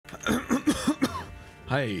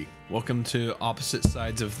Hi, welcome to opposite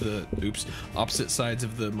sides of the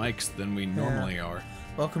mics than we normally are.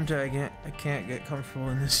 Welcome to I can't get comfortable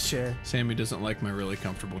in this chair. Sammy doesn't like my really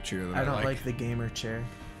comfortable chair that I don't like the gamer chair.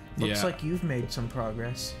 Looks like you've made some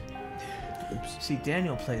progress. Oops. See,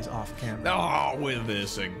 Daniel plays off camera. Oh, with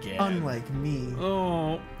this again. Unlike me.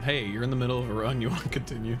 Oh, hey, you're in the middle of a run. You want to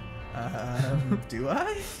continue? Do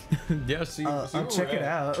I? Yeah, see I'll check it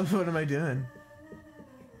out. What am I doing?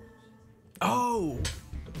 Oh!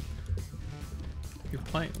 You're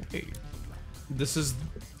playing. Hey, this is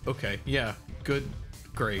okay. Yeah, good,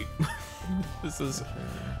 great. This is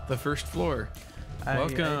the first floor.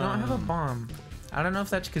 Welcome. I don't have a bomb. I don't know if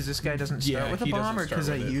that's because this guy doesn't start with a bomb or because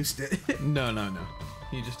I used it. No.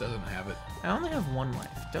 He just doesn't have it. I only have 1 life.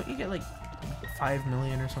 Don't you get like 5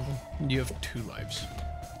 million or something? You have 2 lives.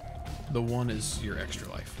 The 1 is your extra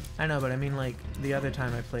life. I know, but I mean, like, the other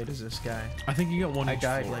time I played as this guy. I think you got 1 I each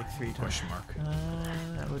died floor. like 3 times. Question mark.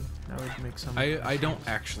 That would make some. I don't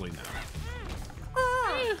actually know.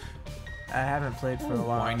 I haven't played for a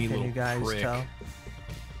while. Whiny Can you guys tell?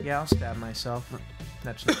 Yeah, I'll stab myself.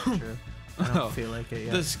 That's not true. I don't feel like it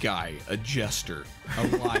yet. This guy, a jester, a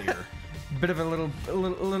liar. A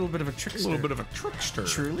little bit of a trickster. A little bit of a trickster.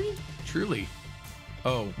 Truly? Truly.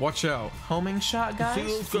 Oh, watch out. Homing shot, guys? See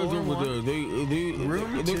those guys over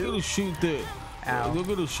there? They're gonna shoot that. Ow. They're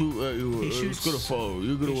gonna shoot at you. It's gonna fall.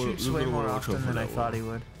 You're gonna He shoots way more watch out often for than I that thought one. he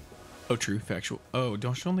would. Oh, true, factual. Oh,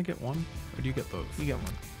 don't you only get 1? Or do you get both? You get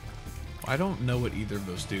 1. I don't know what either of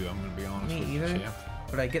those do, I'm gonna be honest with you. Me either, Yeah.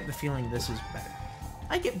 but I get the feeling this is better.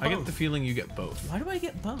 I get both. I get the feeling you get both. Why do I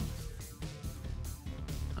get both?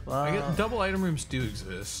 Well, I get double item rooms do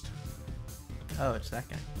exist. Oh, it's that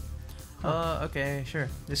guy. Okay, sure.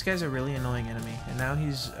 This guy's a really annoying enemy, and now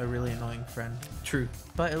he's a really annoying friend. True.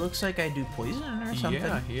 But it looks like I do poison or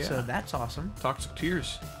something. Yeah. So that's awesome. Toxic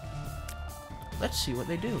tears. Let's see what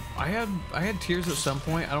they do. I had tears at some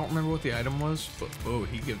point. I don't remember what the item was, but oh,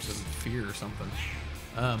 he gives him fear or something.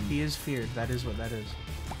 He is feared. That is what that is.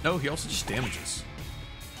 No, he also just damages.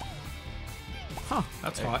 Huh,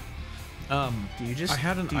 that's hot. Do you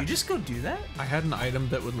just go do that? I had an item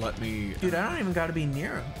that would let me. Dude, I don't even gotta be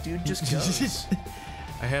near him. Dude just goes.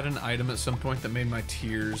 I had an item at some point that made my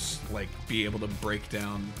tears like be able to break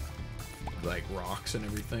down like rocks and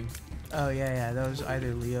everything. Oh yeah. That was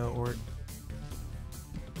either Leo or.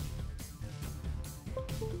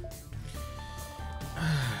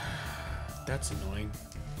 That's annoying.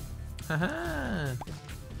 Haha.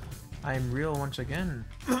 I'm real once again.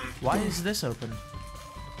 Why is this open?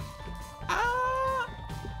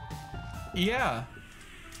 Yeah.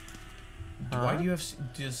 Why do you have?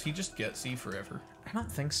 Does he just get C forever? I don't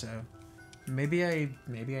think so. Maybe I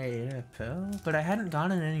ate a pill, but I hadn't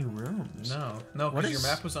gone in any rooms. No, because your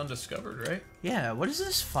map was undiscovered, right? Yeah. What is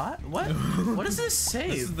this font? What? What is this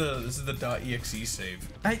save? This is the .exe save.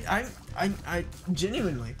 I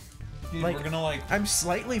genuinely. Dude, like, we're gonna like. I'm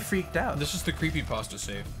slightly freaked out. This is the creepypasta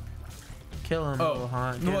save. Kill him. Oh,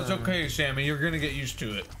 Wuhan, no, it's okay, Sammy. You're gonna get used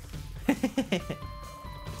to it.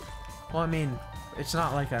 Well, I mean, it's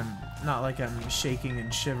not like I'm shaking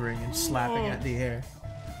and shivering and slapping at the air.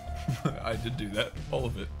 I did do that, all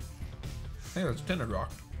of it. Hey, that's Tinted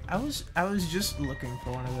Rock. I was just looking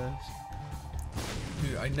for one of those.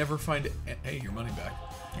 Dude, I never find it. Hey, your money back.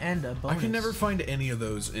 And a bonus. I can never find any of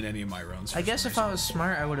those in any of my runs. I guess if I was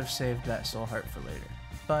smart, I would have saved that soul heart for later.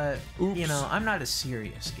 But you know, I'm not a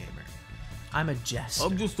serious gamer. I'm a jester.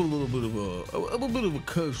 I'm just a little bit of I'm a bit of a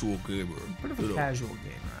casual gamer. A bit of a casual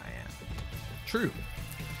gamer, I am. True.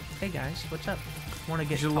 Hey guys, what's up? Want to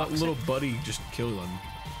get your toxic? little buddy just kill him.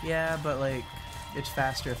 Yeah, but like, it's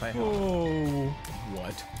faster if I help. Oh.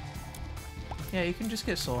 What? Yeah, you can just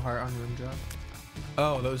get soul heart on room drop.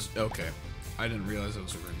 Oh, those. Okay. I didn't realize it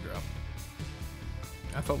was a room drop.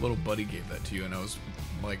 I thought little buddy gave that to you, and I was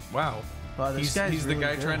like, wow. Wow, this guy's he's really the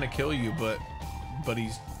guy good. trying to kill you, but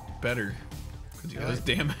he's better because he does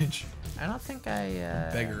damage. I don't think I.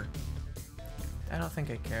 Beggar. I don't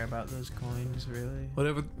think I care about those coins really.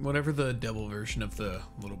 Whatever the devil version of the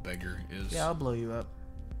little beggar is. Yeah, I'll blow you up.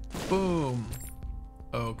 Boom.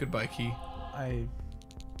 Oh, goodbye key.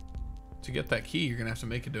 To get that key, you're gonna have to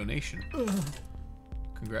make a donation.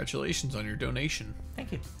 Congratulations on your donation.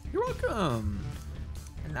 Thank you. You're welcome.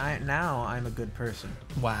 And now I'm a good person.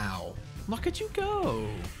 Wow. Look at you go.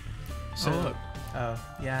 So, oh, look. Oh,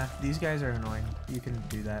 yeah, these guys are annoying. You can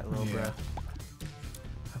do that, little bro.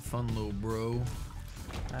 Have fun, little bro.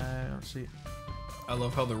 I don't see. I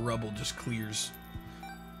love how the rubble just clears.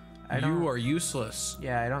 You are useless.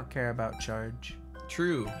 Yeah, I don't care about charge.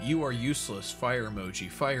 True. You are useless. Fire emoji.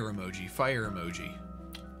 Fire emoji. Fire emoji.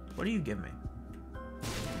 What do you give me?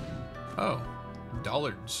 Oh.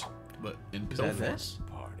 Dollards, but in Is pill that form. this?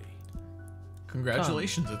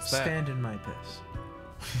 Congratulations, Come, it's that. Stand in my piss.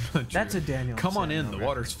 True. That's a Daniel. Come on in, Samuel the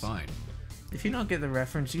water's reference. fine. If you don't get the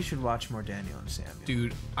reference, you should watch more Daniel and Samuel.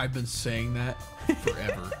 Dude, I've been saying that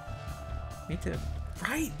forever. Me too.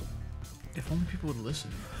 Right? If only people would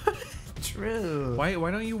listen. True. Why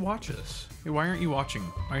don't you watch us? Why aren't you watching?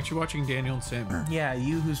 Why aren't you watching Daniel and Samuel? Yeah,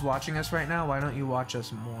 you who's watching us right now, why don't you watch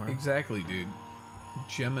us more? Exactly, dude.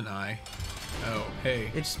 Gemini. Oh, hey.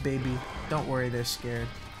 It's baby. Don't worry, they're scared.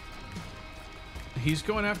 He's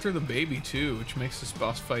going after the baby too, which makes this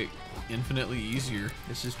boss fight infinitely easier,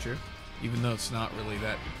 This is true. even though it's not really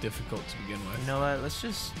that difficult to begin with. You know what? Let's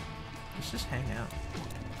just hang out.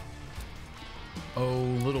 Oh,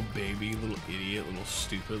 little baby, little idiot, little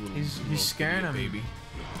stupid, little. He's little scaring idiot him. baby.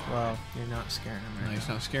 Well, you're not scaring him No, right he's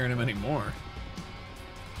now. not scaring him anymore.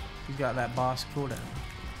 He's got that boss cooldown.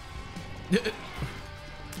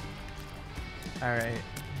 Alright.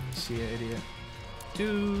 See ya, idiot.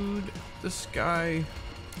 Dude, this guy.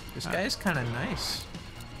 This guy's kind of nice.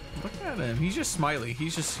 Look at him. He's just smiley.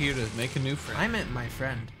 He's just here to make a new friend. I meant my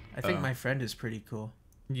friend. I think Oh. my friend is pretty cool.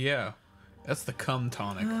 Yeah, that's the cum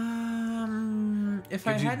tonic. If Gives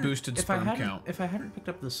I you hadn't, boosted if sperm I hadn't, count. if I hadn't picked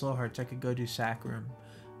up the soul hearts, I could go do sack room,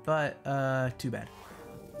 but too bad.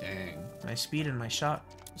 Dang. My speed and my shot.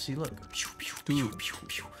 See, look. Dude.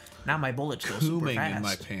 Now my bullets go super Cooming fast. in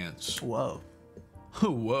my pants. Whoa.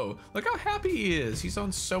 Whoa. Look how happy he is. He's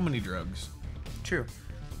on so many drugs. True.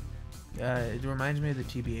 It reminds me of the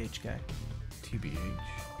TBH guy, TBH.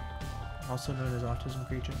 also known as autism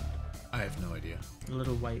creature. I have no idea. The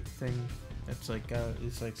little white thing. It's like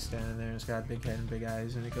standing there. It's got a big head and big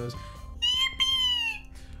eyes, and it goes.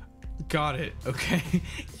 Got it. Okay.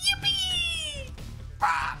 Yippee!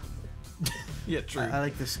 Ah! Yeah, true. I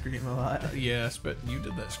like this scream a lot. Yes, but you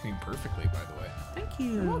did that scream perfectly, by the way. Thank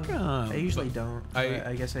you. You're welcome. I usually But don't.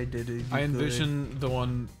 I guess I did it. I envision the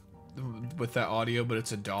one with that audio, but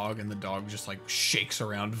it's a dog, and the dog just like shakes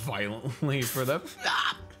around violently for the.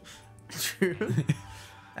 True.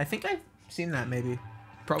 I think I've seen that maybe.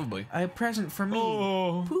 Probably. A present for me.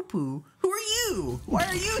 Oh. Poo poo. Who are you? Why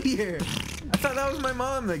are you here? I thought that was my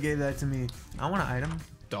mom that gave that to me. I want an item.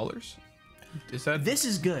 $? Is that This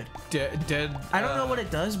is good. dead? I don't know what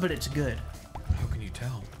it does, but it's good. How can you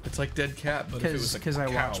tell? It's like dead cat, but if it was a Because I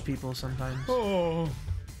cow. watch people sometimes. Oh.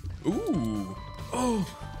 Ooh. Oh.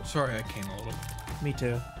 Sorry, I came a little. Me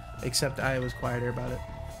too. Except I was quieter about it.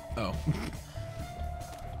 Oh.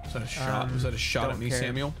 Was that a shot? Was that a shot don't at me, care.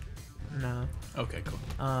 Samuel? No. Okay, cool.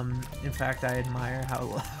 In fact, I admire how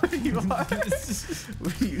loud you are.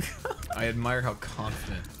 I admire how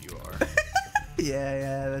confident you are.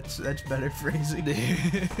 Yeah, that's better phrasing.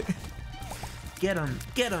 Get him,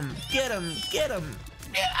 get him, get him, get him.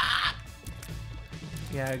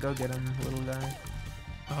 Yeah, go get him, little guy.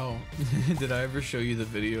 Oh, did I ever show you the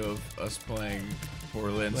video of us playing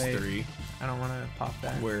Borderlands Wait. 3? I don't want to pop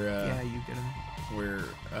that. Where, yeah, you get him. Where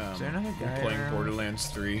Is there another we're guy playing around? Borderlands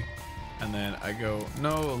 3, and then I go,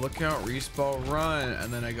 no, look out, respawn, run,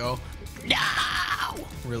 and then I go, no,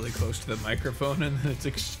 really close to the microphone, and then it's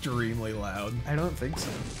extremely loud. I don't think so.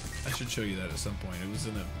 I should show you that at some point. It was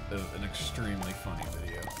in an extremely funny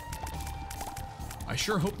video. I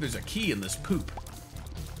sure hope there's a key in this poop.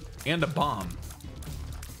 And a bomb.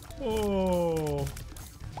 Oh.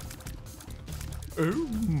 Oh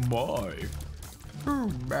my.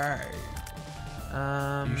 Oh my.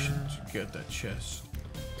 You should get that chest.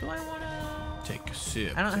 Do I want to? Take a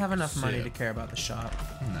sip. I don't have take a enough money to sip. care about the shop.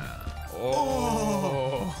 Nah.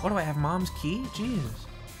 Oh. What do I have? Mom's key? Jesus.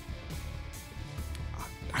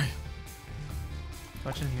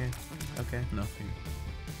 What's in here? Okay. Nothing.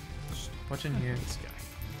 What's in here? This guy.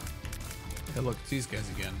 Hey, look, it's these guys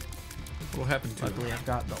again. What happened to Luckily, him? I've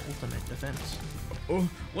got the ultimate defense. Oh,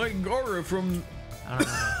 like Gara from I don't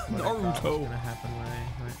know what I thought was Naruto. gonna happen when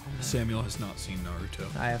I went. Samuel has not seen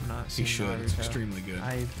Naruto. I have not seen He should. Naruto. It's extremely good.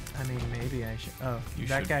 I mean, maybe I should. Oh, You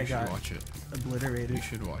that should, guy you should got watch it. obliterated. You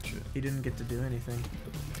should watch it. He didn't get to do anything.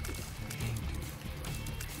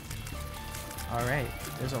 All right,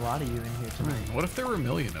 there's a lot of you in here tonight. What if there were a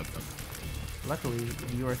million of them? Luckily,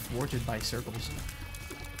 you are thwarted by circles.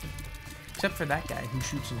 Except for that guy who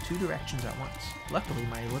shoots in 2 directions at once. Luckily,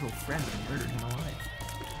 my little friend murdered him alive.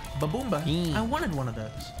 Baboomba! I wanted one of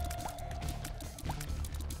those.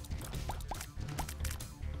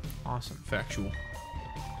 Awesome. Factual.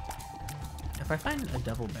 If I find a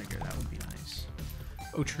devil beggar, that would be nice.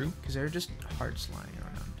 Oh, true. Because there are just hearts lying around.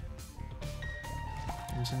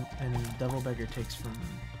 And devil beggar takes from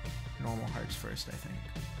normal hearts first, I think.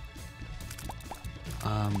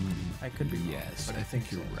 I could be wrong, Yes, but I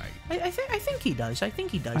think you're right. I think he does. I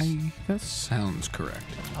think he does. That sounds correct.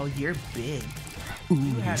 Oh, you're big. Ooh,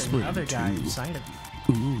 You had he's another sweating guy too. inside of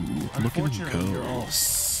you. Ooh, look at him Unfortunately, go. you're all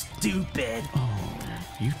stupid. Oh,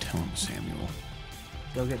 you tell him, Samuel.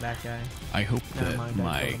 Go get that guy. I hope Never that mind, I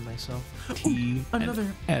my killed him myself. T another-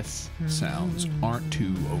 and S sounds aren't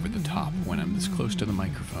too over the top when I'm this close to the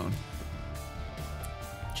microphone.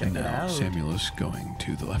 Check And it now out. Samuel is going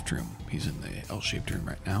to the left room. He's in the L-shaped room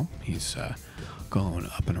right now. He's going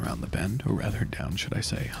up and around the bend, or rather down, should I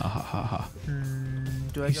say. Ha ha ha ha.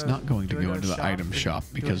 Do I He's go- not going to do I go into the shop? item Do- shop do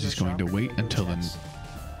I because go he's going to shop or wait do I go until then. chest?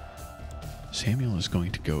 Samuel is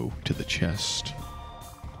going to go to the chest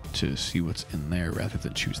to see what's in there rather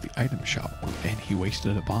than choose the item shop. And he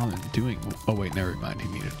wasted a bomb in doing... Oh, wait, never mind. He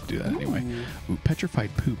needed to do that anyway. Ooh, petrified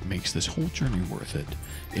poop makes this whole journey worth it.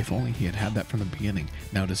 If only he had had that from the beginning.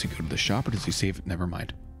 Now, does he go to the shop or does he save it? Never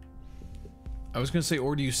mind. I was gonna say,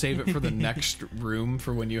 or do you save it for the next room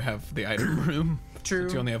for when you have the item room? True.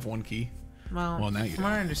 Since you only have one key. Well, now you from what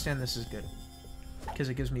I don't. understand, this is good. Because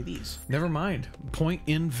it gives me these. Never mind. Point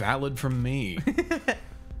invalid from me.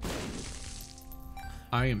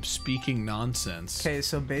 I am speaking nonsense. Okay,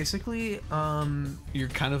 so basically, You're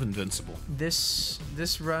kind of invincible. this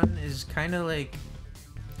run is kind of like...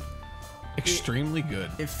 Extremely good.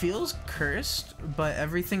 It feels cursed, but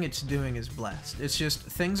everything it's doing is blessed. It's just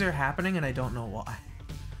things are happening and I don't know why.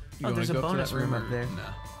 You Oh, wanna there's a go up to bonus that room or up there. No.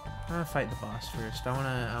 I'm gonna fight the boss first. I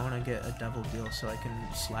wanna get a devil deal so I can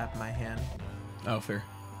slap my hand. Oh, fair.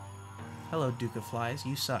 Hello, Duke of Flies.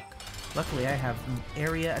 You suck. Luckily, I have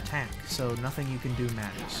area attack, so nothing you can do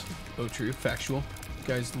matters. Oh, true. Factual.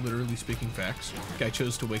 Guy's literally speaking facts. Guy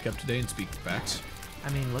chose to wake up today and speak facts. I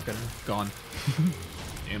mean, look at him. Gone.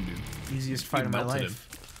 Damn, dude. Easiest fight You of my melted life.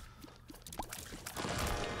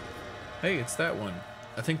 Hey, it's that one.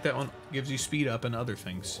 I think that one gives you speed up and other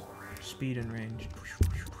things. Speed and range.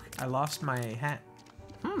 I lost my hat.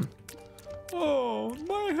 Oh,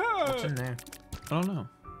 my What's in there? I don't know.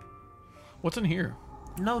 What's in here?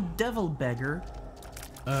 No devil beggar.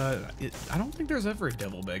 I don't think there's ever a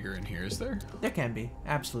devil beggar in here, is there? There can be.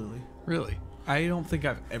 Absolutely. Really? I don't think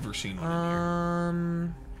I've ever seen one in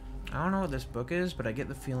here. I don't know what this book is, but I get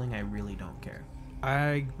the feeling I really don't care.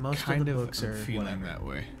 I most of kind the of books am are feeling whatever. that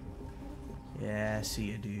way. Yeah,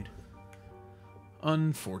 see ya, dude.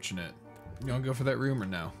 Unfortunate. You want to go for that room or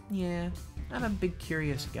no? Yeah, I'm a big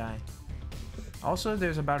curious guy. Also,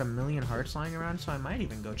 there's about 1 million hearts lying around, so I might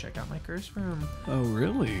even go check out my curse room. Oh,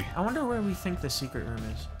 really? I wonder where we think the secret room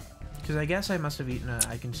is. Because I guess I must have eaten a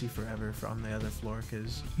I Can See Forever from the other floor,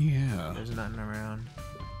 because Yeah. there's nothing around.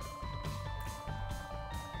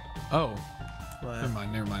 Oh, What?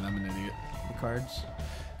 never mind. I'm an idiot. The cards?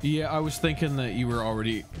 Yeah, I was thinking that you were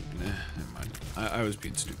already... never mind. I was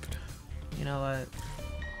being stupid. You know what?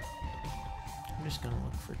 I'm just gonna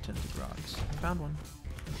look for tinted rocks. I found one.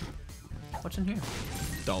 What's in here?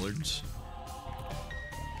 Dollards.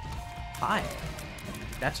 5.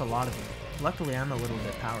 That's a lot of them. Luckily, I'm a little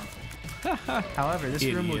bit powerful. However, this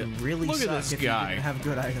room Idiot. would really Look at suck this if guy. you didn't have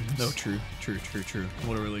good items. No, true.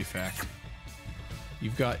 Literally fact.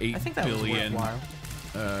 You've got 8 I think that billion was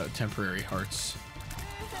worthwhile. temporary hearts.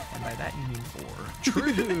 And by that, you mean 4.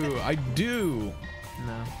 True, I do.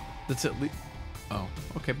 No. That's at least... Oh,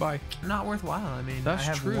 okay, bye. Not worthwhile. I mean, That's I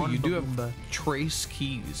have true. one You do Baboomba. have trace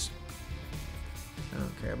keys. I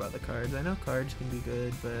don't care about the cards. I know cards can be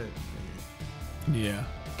good, but... Yeah.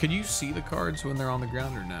 Can you see the cards when they're on the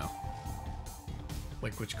ground or no?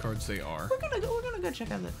 Like which cards they are? We're gonna go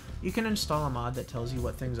check out the... You can install a mod that tells you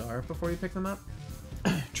what things are before you pick them up.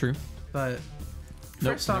 True. But...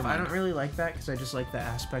 Nope, First off, never I mind. don't really like that because I just like the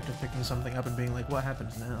aspect of picking something up and being like, what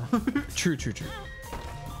happens now? True.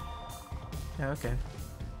 Yeah, okay.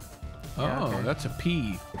 Oh, Yeah, okay. that's a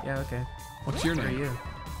P. Yeah, okay. What's your What are name? you?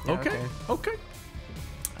 Yeah, Okay.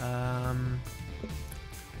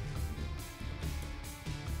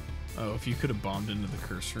 Oh, if you could have bombed into the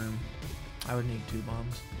curse room. I would need 2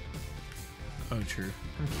 bombs. Oh, true.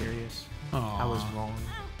 I'm curious. Oh, I was wrong.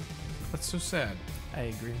 That's so sad. I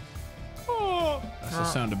agree. That's the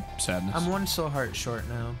sound of sadness. I'm 1 soul heart short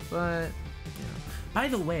now, but... You know. By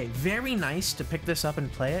the way, very nice to pick this up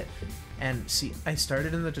and play it. And see, I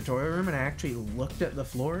started in the tutorial room and I actually looked at the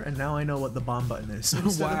floor and now I know what the bomb button is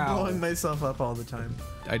instead Wow. of blowing myself up all the time.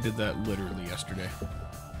 I did that literally yesterday.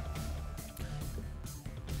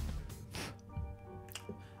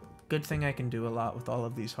 Good thing I can do a lot with all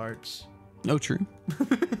of these hearts. No, true.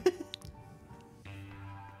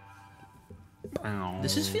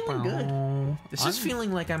 This is feeling good. This is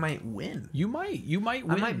feeling like I might win. You might win.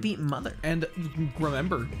 I might beat Mother. And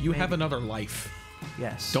remember, you have Maybe. another life.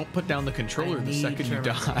 Yes. Don't put down the controller I the need second to you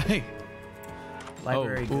remember. die.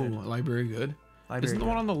 Library oh, good. Ooh, library good. Library Isn't the good.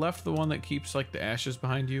 one on the left the one that keeps like the ashes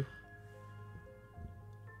behind you?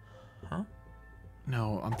 Huh?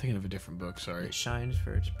 No, I'm thinking of a different book. Sorry. It shines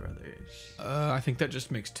for its brothers. I think that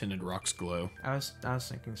just makes tinted rocks glow. I was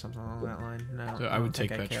thinking something along that line. No, So I don't would take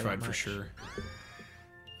think I care that petrified for much. sure.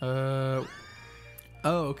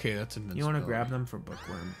 Oh, okay, that's invincibility. You want to grab them for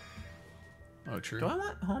bookworm? Oh, true. Do I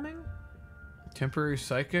want homing? Temporary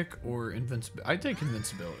psychic or invincibility? I take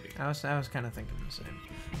invincibility. I was kind of thinking the same.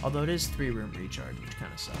 Although it is 3-room recharge, which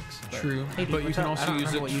kind of sucks. But, True, Hey, dude, but you what's can up? also I don't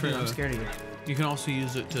use remember it what you for do. I'm scared of you. You can also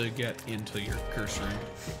use it to get into your curse room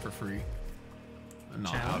for free.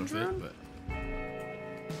 Not out Challenge of it, room? but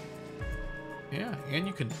yeah, and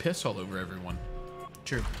you can piss all over everyone.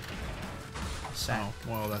 True. Sack.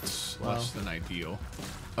 Oh, well, that's Well. less than ideal.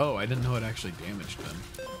 Oh, I didn't know it actually damaged them.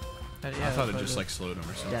 Yeah, I thought it that's just what like slowed them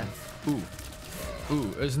or something. Death.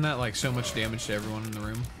 Ooh, isn't that like so much damage to everyone in the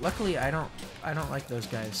room? Luckily, I don't like those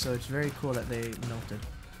guys, so it's very cool that they melted.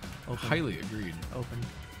 Open. Highly agreed. Open.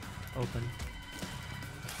 Open.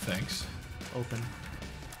 Thanks. Open.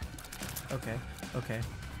 Okay. Okay.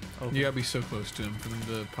 Open. You gotta be so close to him for them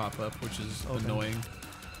to pop up, which is Open. annoying.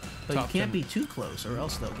 But you top can't 10. be too close, or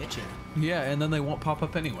else they'll get you. Yeah, and then they won't pop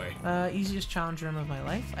up anyway. Easiest challenge room of my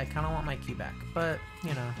life. I kind of want my key back, but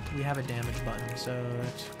you know we have a damage button, so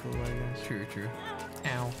that's cool, I guess. True.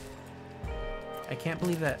 Ow! I can't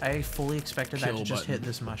believe that I fully expected that Kill to just button. hit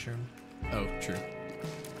this mushroom. Oh, true.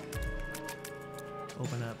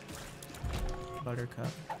 Open up. Buttercup.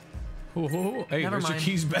 Oh, hey, Never there's mind. your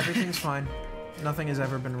keys back. Everything's fine. Nothing has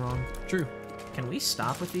ever been wrong. True. Can we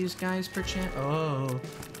stop with these guys, perchance? Oh,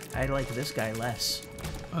 I like this guy less.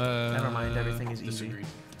 Never mind. Everything is easy. Disagreed.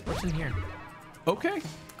 What's in here? Okay.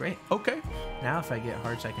 Great. Okay. Now if I get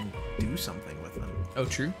hearts, I can do something with them. Oh,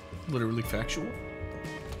 true. Literally factual.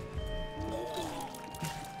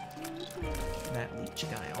 That leech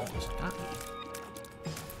guy almost got me.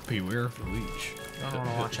 Beware of the leech. I don't want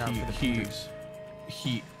to watch out for the beavers.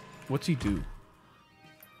 What's he do?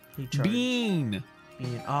 He charged. Bean.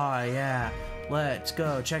 Bean. Oh, yeah. Let's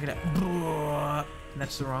go. Check it out.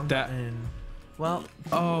 That's the wrong That- button. Well,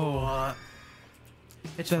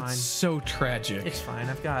 it's That's fine. so tragic. It's fine.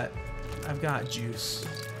 I've got juice.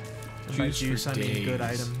 And by Juice for juice, I mean good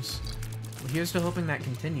days. items. Well, here's to hoping that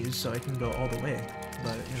continues so I can go all the way.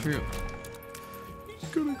 But you know. True. He's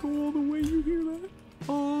gonna go all the way. You hear that?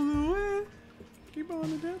 All the way. Keep on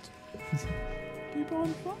the dance. Keep on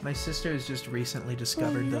the fun. My sister has just recently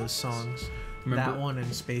discovered Oh, those songs. Remember- That one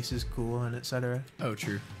and Space is Cool and etc. Oh,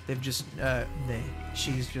 true. They've just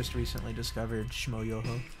she's just recently discovered Shmo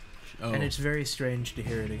Yoho. Oh, And it's very strange to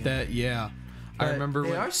hear it again. that. Yeah. I But remember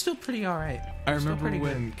they when. are still pretty alright. I remember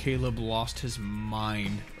when Caleb lost his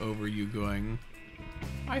mind over you going,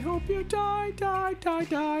 I hope you die, die, die,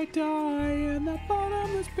 die, die, in that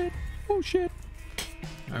bottomless pit. Oh shit.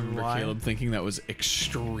 I remember Why? Caleb thinking that was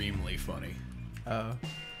extremely funny.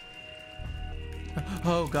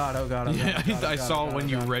 Oh god, oh god, oh god. Yeah, oh god, oh I god, saw oh god, when oh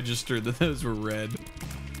you god. registered that those were red.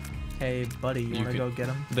 Hey, buddy, you want to could- go get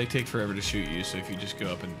him? They take forever to shoot you, so if you just go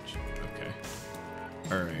up and... Okay.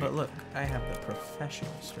 Alright. But look, I have the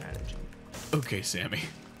professional strategy. Okay, Sammy.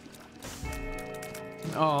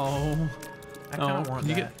 Oh. I kind of want can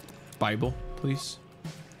you that. get Bible, please?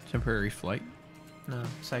 Temporary flight? No,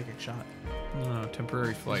 psychic shot. No,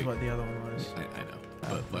 temporary Is flight. what the other one was. I know.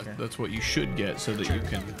 Oh, But okay. that's what you should get so that you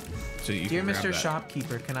can... So you Dear can grab Mr. that.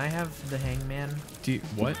 Shopkeeper, can I have the hangman?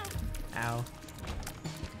 What? Ow.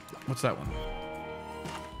 What's that one?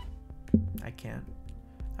 I can't.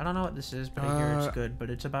 I don't know what this is, but I hear it's good. But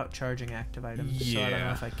it's about charging active items, so I don't know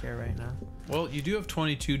yeah. if I care right now. Well, you do have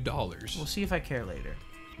 $22. We'll see if I care later,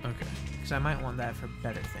 Okay. because I might want that for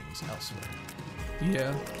better things elsewhere.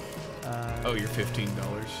 Yeah. Oh, you're $15.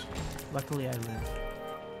 Luckily, I live.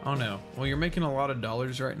 Oh no. Well, you're making a lot of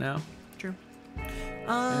dollars right now. True.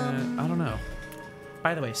 I don't know.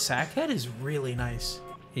 By the way, Sackhead is really nice.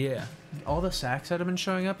 Yeah. All the sacks that have been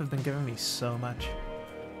showing up have been giving me so much.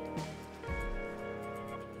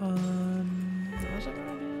 What was I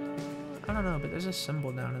gonna do? I don't know, but there's a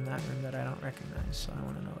symbol down in that room that I don't recognize, so I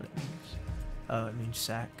want to know what it means. Oh, it means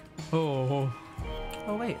sack. Oh.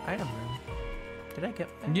 Oh wait, item room. Did I get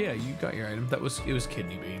that? Yeah, you got your item. It was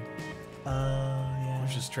kidney bean. Oh yeah.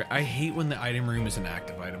 Which is I hate when the item room is an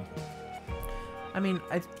active item. I mean,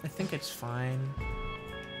 I think it's fine.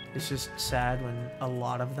 It's just sad when a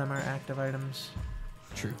lot of them are active items,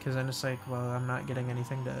 True. because then it's like, well, I'm not getting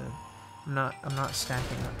anything to. I'm not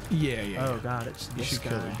stacking up. Yeah, yeah. Oh yeah. god, it's You this should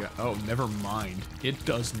kill the guy. guy. Oh, never mind. It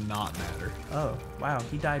does not matter. Oh wow,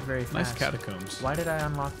 he died very fast. Nice catacombs. Why did I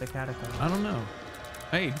unlock the catacomb? I don't know.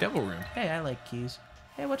 Hey, devil room. Hey, I like keys.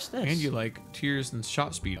 Hey, what's this? And you like tears and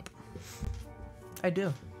shot speed up. I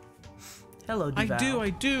do. Hello, Duval. I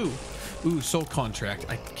do. Ooh, soul contract.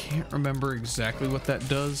 I can't remember exactly what that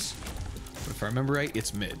does. But if I remember right,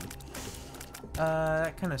 it's mid.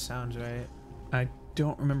 That kind of sounds right. I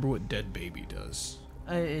don't remember what dead baby does.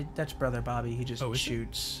 That's Brother Bobby. He just is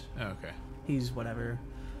shoots. Oh, okay. He's whatever.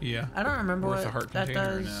 Yeah. I don't remember Worth what a heart that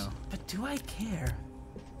container or does. no? But do I care?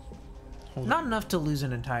 Hold Not enough to lose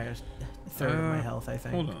an entire third of my health, I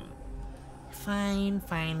think. Hold on.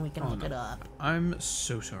 Fine, we can look it up. I'm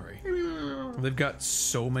so sorry. They've got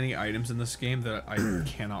so many items in this game that I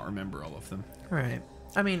cannot remember all of them. Right.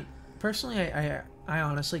 I mean, personally, I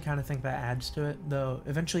honestly kind of think that adds to it, though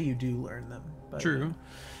eventually you do learn them. But, True.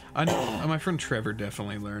 I know my friend Trevor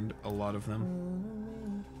definitely learned a lot of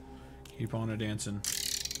them. Keep on a dancing.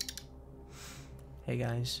 Hey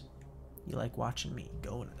guys, you like watching me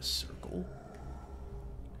go in a circle?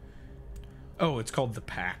 Oh, it's called the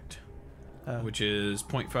Pact, which is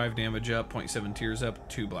 0.5 damage up, 0.7 tears up,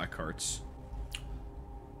 2 black hearts.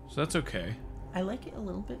 So that's okay. I like it a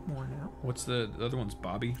little bit more now. What's the other one's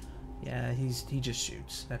Bobby? Yeah, he just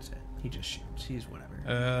shoots. That's it. He just shoots. He's whatever.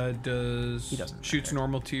 He doesn't shoots matter.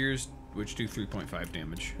 Normal tears, which do 3.5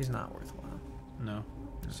 damage. He's not worthwhile. No,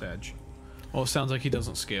 Sag. Well, it sounds like he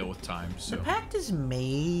doesn't scale with time. So the Pact is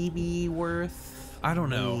maybe worth. I don't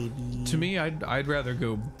know. Maybe. To me, I'd rather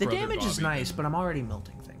go. The Brother damage Bobby is nice, but I'm already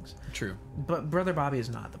melting things. True. But Brother Bobby is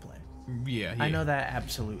not the play. Yeah, I know that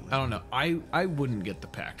absolutely. I don't know. I wouldn't get the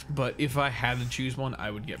Pact, but if I had to choose one,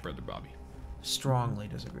 I would get Brother Bobby. Strongly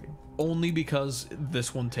disagree. Only because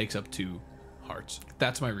this one takes up 2 hearts.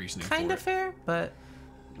 That's my reasoning. Kind of fair, but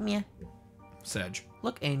yeah. Sag.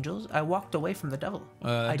 Look, angels, I walked away from the devil.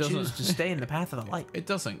 I doesn't- choose to stay in the path of the light. It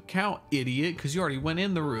doesn't count, idiot, because you already went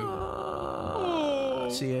in the room.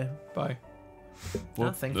 See ya. Bye. I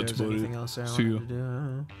don't think there's anything else I See wanted to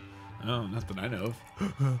do. Oh, not that I know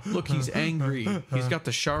of. Look, he's angry. He's got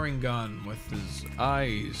the Sharingan with his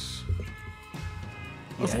eyes.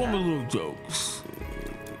 That's one of the little jokes.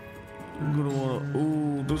 I'm gonna wanna.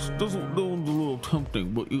 Oh, this doesn't do a little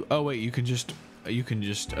tempting, but you. Oh wait, you can just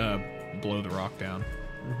blow the rock down,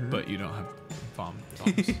 but you don't have bombs.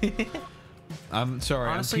 I'm sorry,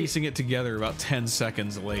 Honestly, I'm piecing it together about 10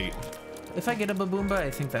 seconds late. If I get a Baboomba,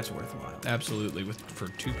 I think that's worthwhile. Absolutely, for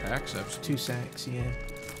 2 packs. Absolutely. 2 sacks, yeah.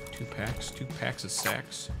 2 packs of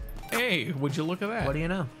sacks. Hey, would you look at that? What do you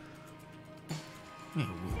know? Hey,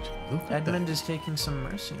 would you look at Edmund that? is taking some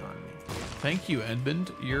mercy on me. Thank you,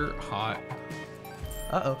 Edmund. You're hot.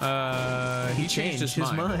 Uh-oh. He changed his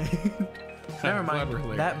mind. Never Glad we're mind.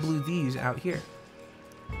 hilarious. That blew these out here.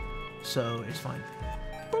 So it's fine.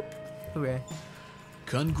 Boop. Hooray.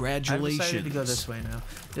 Congratulations. I've decided to go this way now.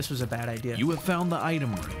 This was a bad idea. You have found the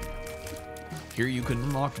item room. Here you can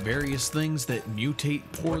unlock various things that mutate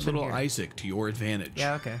poor What's in little here? Isaac to your advantage.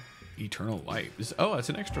 Yeah, okay. Eternal life. Oh, it's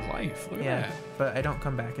an extra life. Look at Yeah, that. but I don't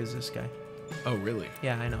come back as this guy. Oh, really?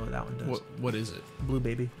 Yeah, I know what that one does. What is it? Blue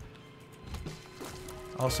baby.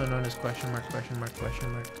 Also known as question mark, question mark,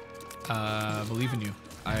 question mark. Believe in you.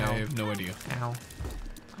 I Ow. have no idea. Ow.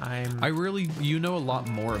 You know a lot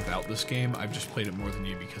more about this game. I've just played it more than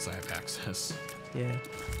you because I have access. Yeah.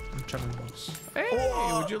 I'm chugging balls. Hey,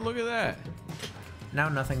 would you look at that? Now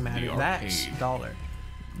nothing matters. The That's arcade. dollar.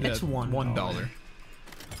 It's Yeah, $1.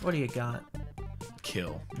 What do you got?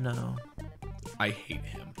 Kill. No. I hate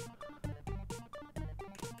him.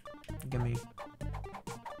 Give me.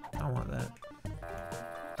 I want that.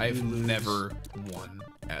 I've You lose. never won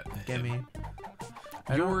at Give him. me.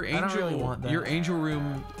 I Your don't angel, really want that. your angel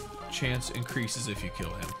room chance increases if you kill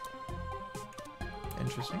him.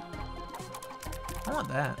 Interesting. I want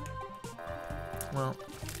that. Well,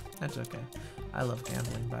 that's okay. I love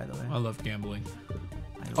gambling, by the way. I love gambling.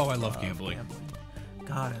 I love gambling.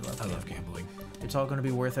 God, I love I gambling. love gambling. It's all going to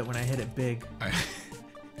be worth it when I hit it big.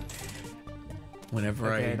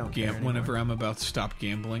 Whenever Okay, I don't care whenever I'm about to stop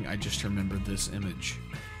gambling, I just remember this image.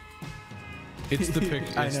 It's the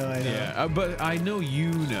picture. I know. Yeah, but I know you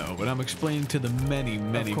know, but I'm explaining to the many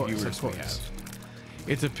viewers we have.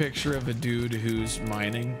 It's a picture of a dude who's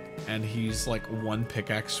mining, and he's like one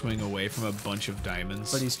pickaxe swing away from a bunch of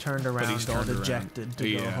diamonds. But he's turned around all dejected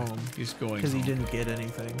to go home. He's going because he home. didn't get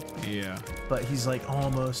anything. Yeah. But he's like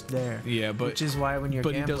almost there. Yeah, but which is why when you're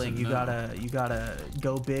but he gambling, doesn't you gotta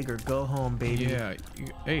go big or go home, baby. Yeah.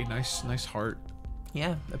 Hey, nice heart.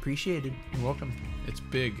 Yeah, appreciated. You're welcome. It's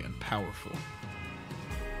big and powerful.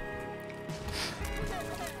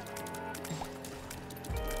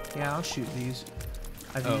 Yeah, I'll shoot these.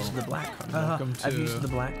 I've used the black. Welcome I've to used the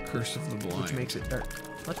black, Curse of the Blind. which makes it dark.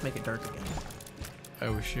 Let's make it dark again. I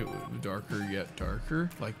wish it would darker yet darker.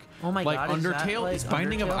 Like, Oh my like god, is that Undertale? like Is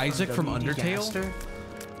Binding of Undertale Isaac from W.D. Undertale? Gaster?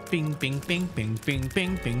 Bing, bing, bing, bing, bing,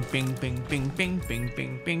 bing, bing, bing, bing, bing, bing, bing,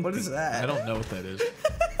 bing, bing. What is that? I don't know what that is.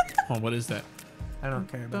 Hold on, what is that? I don't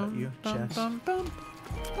care about you, Chess.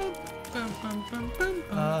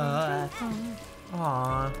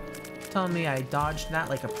 Aw. Telling me I dodged that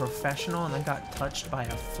like a professional and then got touched by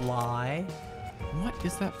a fly. What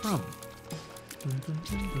is that from?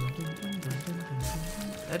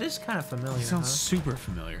 That is kind of familiar, It sounds huh? super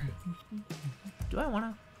familiar. Do I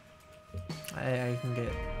wanna? I can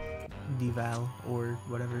get deval or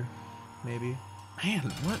whatever, maybe. Man,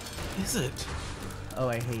 what is it? Oh,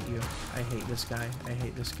 I hate you. I hate this guy. I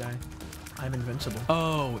hate this guy. I'm invincible.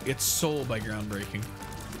 Oh, it's Soul by Groundbreaking.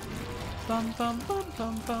 Bum, bum, bum,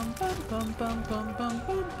 bum, bum, bum, bum, bum, bum,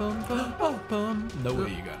 bum, bum, bum, bum, bum. No way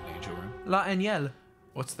you got an angel room. La and Yell.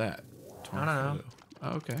 What's that? I don't know. Oh,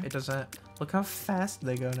 okay. It doesn't. Look how fast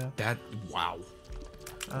they go now. That, wow.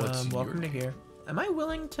 What's Welcome to here. Am I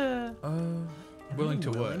willing to? Willing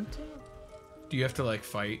to what? Do you have to like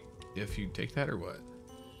fight if you take that or what?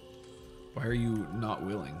 Why are you not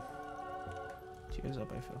willing? Tears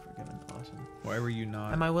up, I feel forgiven. Awesome. Why were you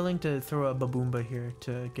not? Am I willing to throw a baboomba here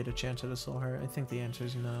to get a chance at a soul heart? I think the answer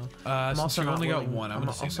is no. I'm Since you only got one, I'm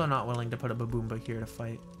also not willing to put a baboomba here to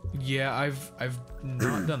fight. Yeah, I've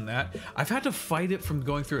not done that. I've had to fight it from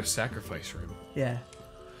going through a sacrifice room, Yeah.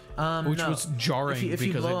 which No. was jarring If you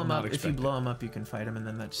because blow I did him not up, if expect you blow him up, you can fight him, and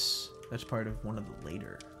then that's part of one of the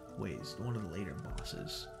later ways, one of the later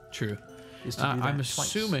bosses. it. True. Is to do that I'm twice.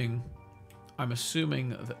 assuming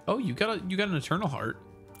that. Oh, you got an eternal heart.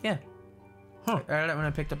 Yeah. Huh. I read it when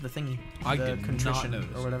I picked up the thingy. I the did not contrition notice.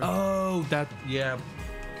 or whatever. Oh, that yeah.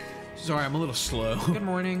 Sorry, I'm a little slow. Good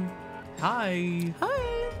morning. Hi.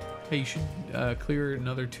 Hi. Hey, you should clear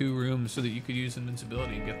another 2 rooms so that you could use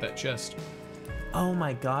invincibility and get that chest. Oh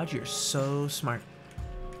my god, you're so smart.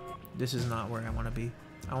 This is not where I want to be.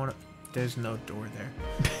 There's no door there.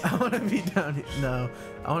 I want to be down here. No,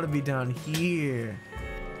 I want to be down here.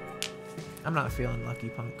 I'm not feeling lucky,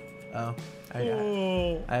 punk. Oh,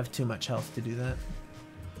 I have too much health to do that.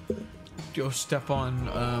 Go step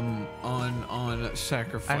on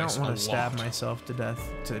sacrifice. I don't want a to stab lot. myself to death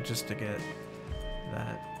just to get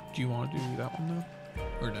that. Do you want to do that one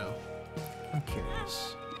though, or no? I'm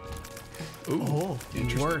curious. Ooh, Oh,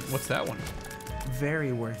 interesting. worth. What's that one?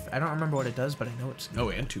 Very worth. I don't remember what it does, but I know it's No,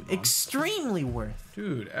 and 2 long. extremely worth.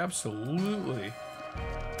 Dude, absolutely.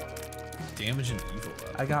 Damage and evil.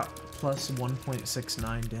 I got plus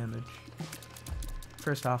 1.69 damage.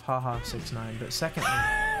 First off, haha, 6.9. But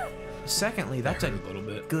secondly, that's a hurt a little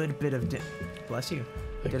bit. good bit of bless you.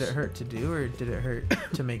 Did Thanks. it hurt to do, or did it hurt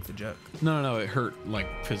to make the joke? No, it hurt like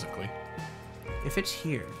physically. If it's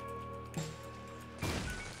here,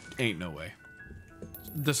 Ain't no way.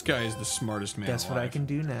 This guy is the smartest man guess what I alive. can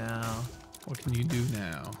do now. What can you do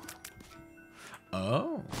now?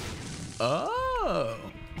 Oh.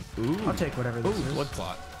 Ooh. I'll take whatever this Ooh, is. blood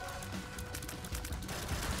clot.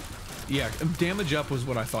 Yeah, damage up was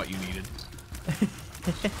what I thought you needed.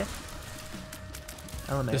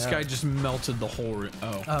 LMAO. This guy just melted the whole room.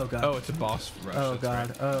 Oh. Oh, God. Oh, it's a boss rush. Oh that's god.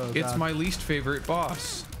 right. Oh god. It's my least favorite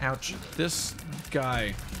boss. Ouch. This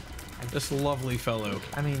guy. This lovely fellow.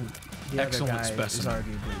 I mean, the Excellent other guy specimen. is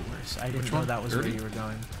arguably worse. I didn't Which know one? that was Dirty? where you were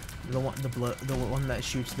going. The one that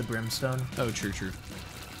shoots the brimstone. Oh, true.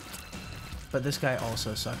 But this guy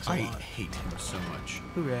also sucks a I lot. hate him so much.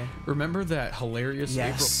 Hooray. Remember that hilarious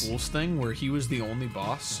Yes. April Fool's thing where he was the only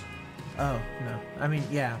boss? Oh, no. I mean,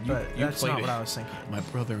 yeah, but you that's played not it. what I was thinking. My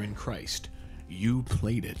brother in Christ, you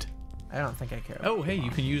played it. I don't think I care. Oh, hey,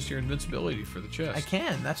 you can use your invincibility for the chest. I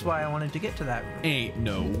can. That's why I wanted to get to that room. Ain't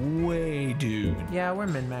no way, dude. Yeah, we're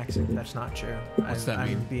min-maxing. That's not true. What's that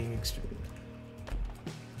mean? I'm being extreme.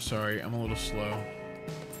 Sorry, I'm a little slow.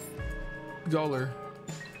 Dollar.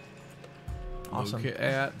 Awesome. Look at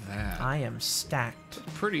that. I am stacked.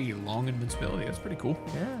 Pretty long invincibility. That's pretty cool.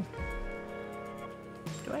 Yeah.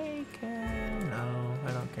 Do I care? No,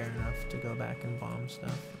 I don't care enough to go back and bomb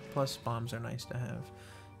stuff. Plus, bombs are nice to have.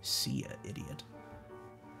 See ya, idiot.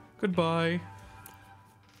 Goodbye.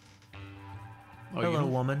 Oh, Hello, you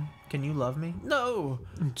woman. Can you love me? No!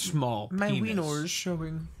 don't- Small My penis. wiener is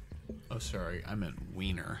showing. Oh, sorry. I meant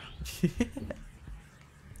wiener.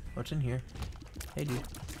 What's in here? Hey, dude.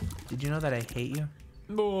 Did you know that I hate you?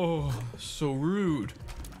 Oh, so rude.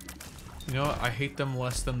 You know what? I hate them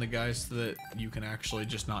less than the guys that you can actually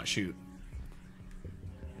just not shoot.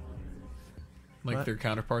 Like What? their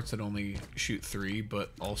counterparts that only shoot 3,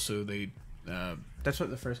 but also they That's what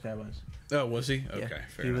the first guy was. Oh, was he? Okay, Yeah,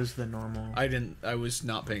 fair he enough. was the normal. I was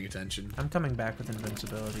not paying attention. I'm coming back with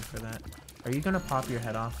invincibility for that. Are you gonna pop your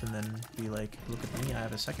head off and then be like, look at me, I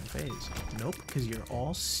have a second phase? Nope, because you're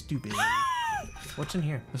all stupid. What's in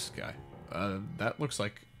here? This guy. That looks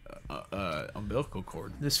like umbilical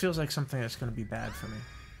cord. This feels like something that's gonna be bad for me.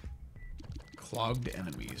 Clogged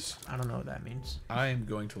enemies. I don't know what that means. I am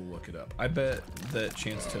going to look it up. I bet the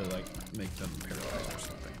chance to like make them paralyzed or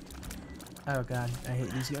something. Oh god, I hate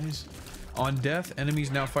these guys. On death, enemies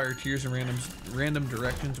now fire tears in random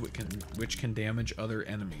directions which can damage other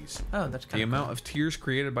enemies. Oh, that's kind The of amount of tears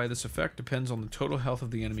created by this effect depends on the total health of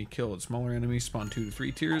the enemy killed. Smaller enemies spawn 2 to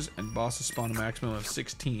 3 tears, and bosses spawn a maximum of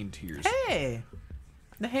 16 tears. Hey!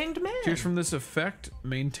 The Hanged Man! Tears from this effect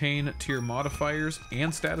maintain tier modifiers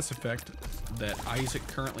and status effect that Isaac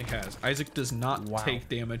currently has. Isaac does not take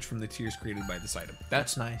damage from the tears created by this item.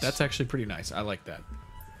 That's nice. That's actually pretty nice. I like that.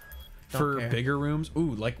 Don't For care. bigger rooms,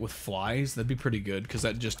 ooh, like with flies, that'd be pretty good because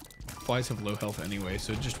flies have low health anyway,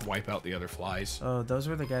 so just wipe out the other flies. Oh, those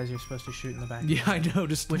were the guys you're supposed to shoot in the back. Yeah, I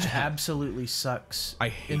noticed. Which that. absolutely sucks I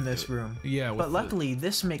hate in this it. room. Yeah, But luckily,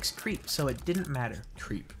 this makes creep, so it didn't matter.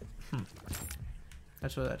 creep.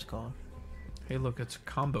 That's what that's called. Hey, look, it's a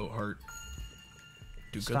combo heart.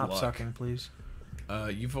 Do good Stop luck. sucking, please.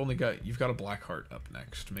 You've got a black heart up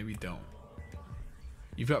next. Maybe don't.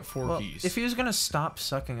 You've got 4 Well, keys. if he was gonna stop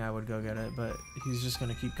sucking, I would go get it, but he's just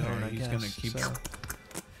gonna keep going, Yeah, I he's guess. gonna keep.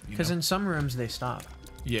 Because in some rooms, they stop.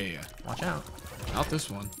 Yeah. Watch out. Not this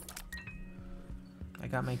one. I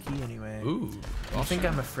got my key anyway. Ooh. You think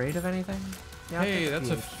I'm afraid of anything? Yeah, I'll Hey, take that's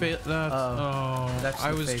key. a fit. That's. Oh, that's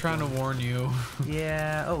I the was fake trying one. to warn you.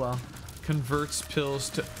 Yeah, oh well. Converts pills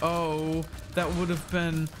to. Oh, that would have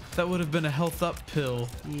been a health up pill.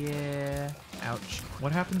 Yeah. Ouch.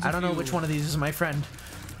 What happens? I don't know which one of these is my friend.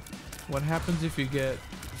 What happens if you get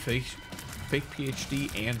fake PhD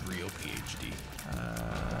and real PhD?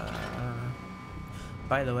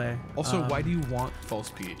 By the way. Also, why do you want false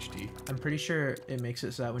PhD? I'm pretty sure it makes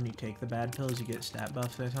it so that when you take the bad pills, you get stat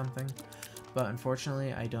buffs or something. But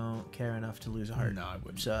unfortunately, I don't care enough to lose a heart. No, I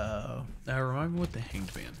wouldn't. So, Remind me what the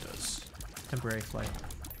Hanged Man does. temporary flight.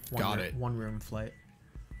 Got it. One room flight.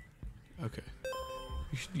 Okay.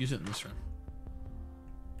 You should use it in this room.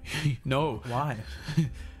 No. Why?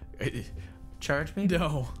 Charge baby?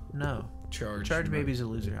 No. No. Charge. Charge baby's a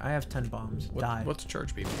loser. I have 10 bombs. Die. What's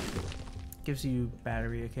charge baby? Gives you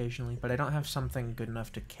battery occasionally, but I don't have something good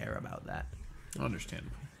enough to care about that.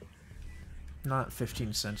 Understandable. Not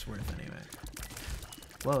 15 cents worth anyway.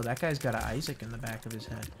 Whoa, that guy's got an Isaac in the back of his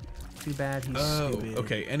head. Too bad he's stupid.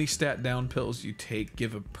 Okay. Any stat down pills you take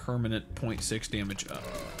give a permanent 0.6 damage up.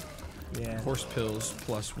 Yeah. Horse pills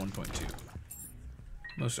plus 1.2.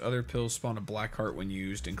 Most other pills spawn a black heart when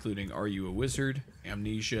used, including Are You a Wizard,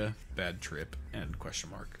 Amnesia, Bad Trip, and question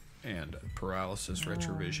mark. And Paralysis,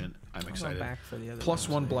 Retrovision. I'm excited. Back for the other Plus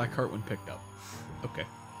ones 1 black heart when picked up. Okay.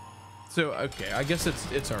 So, okay, I guess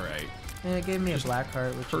it's alright. Yeah, it gave me a black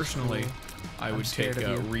heart, which Personally, is cool. I I'm would take scared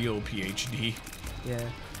a of you. real PhD. Yeah,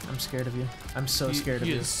 I'm scared of you. I'm so scared of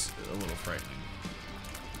He you. is a little frightening.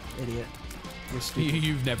 Idiot. You're stupid.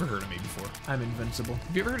 You've never heard of me before. I'm invincible.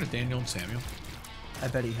 Have you ever heard of Daniel and Samuel? I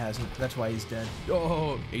bet he hasn't. That's why he's dead.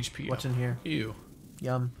 Oh, HP. What's in here? Ew.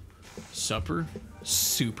 Yum. Supper?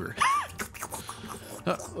 Super.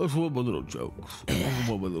 That's one of my little jokes. One of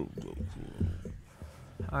my little jokes.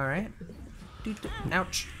 Alright.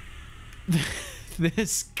 Ouch.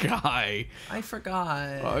 This guy. I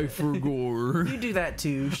forgot. I forgot. You do that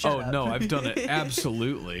too. Shut Oh, up. no, I've done it.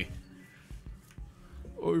 Absolutely.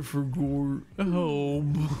 I forgot. Help.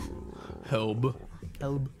 Help.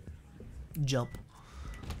 Help. Jump.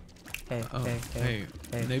 Hey, Oh, hey.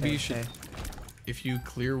 Maybe hey, you should. hey. If you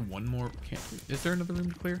clear one more. Is there another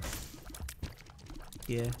room to clear?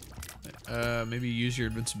 Yeah. Maybe use your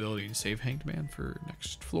invincibility and save Hanged Man for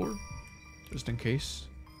next floor, just in case.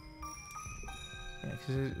 Yeah,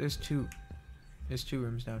 because there's two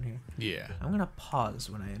rooms down here. Yeah, I'm gonna pause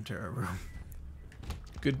when I enter a room.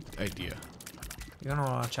 good idea. You're gonna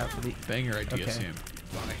watch out for the. Banger idea, Okay. Sam.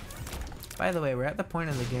 Bye. By the way, we're at the point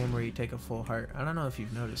in the game where you take a full heart. I don't know if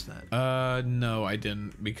you've noticed that. No, I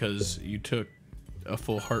didn't, because you took a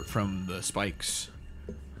full heart from the spikes.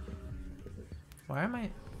 Why are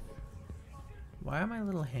my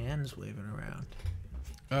little hands waving around?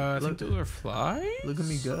 I think those are flies. Look at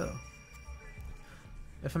me go.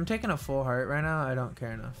 If I'm taking a full heart right now, I don't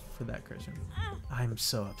care enough for that cursor. I'm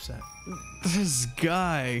so upset. This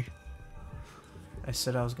guy. I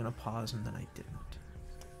said I was gonna pause and then I didn't.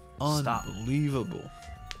 Stop. Unbelievable.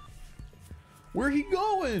 Where he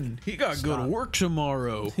going? He got to go to Stop. work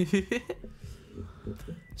tomorrow.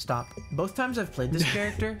 Stop. Both times I've played this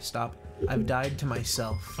character, stop. I've died to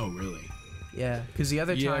myself. Oh, really? Yeah, because the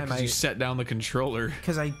other Yeah, time because you set down the controller.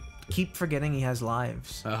 Because I keep forgetting he has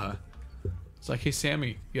lives. Uh-huh. It's like, hey,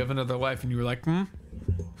 Sammy, you have another life, and you were like, hmm?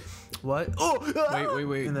 What? Oh!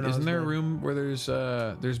 Wait. And then I Isn't was there a dead. room where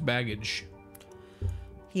there's baggage?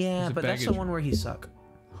 Yeah, There's a but that's the baggage. one where he suck.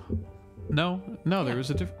 No, there was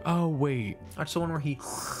a different... Oh, wait. That's the one where he...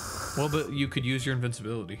 Well, but you could use your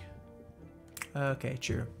invincibility. Okay,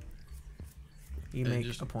 true. You And make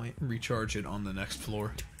just a point. recharge it on the next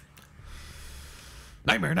floor.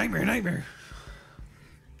 Nightmare.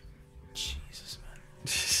 Jesus,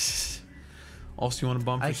 man. Also, you want to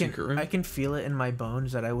bump your secret room? I can feel it in my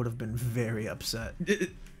bones that I would have been very upset.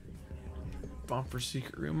 Bump for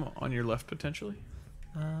secret room on your left, potentially?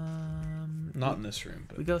 Not in this room,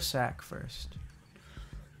 but... We go sack first.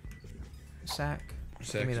 Sack.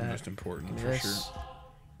 Give me Sack's the that. most important, Give me for this. sure.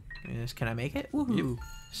 Give me this. Can I make it? Woohoo.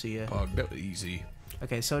 See ya. Pog, that was easy.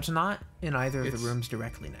 Okay, so it's not in either of It's- the rooms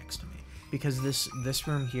directly next to me. Because this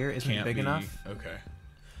room here isn't Can't big be... enough. Okay.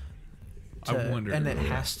 To, I wonder... and it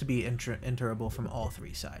has to be enterable from all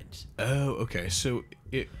three sides. Oh, okay. So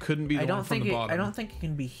it couldn't be the one from the bottom. I don't think it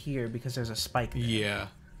can be here because there's a spike there. Yeah.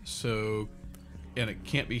 So... And it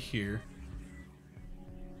can't be here.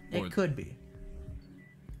 Or- It could be.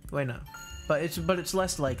 Wait, no. But it's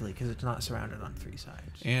less likely because it's not surrounded on three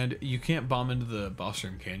sides. And you can't bomb into the boss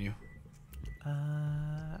room, can you?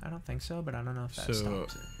 I don't think so, but I don't know if that So,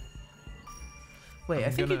 stops it. Wait, I'm I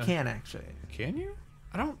think you gonna- can actually. Can you?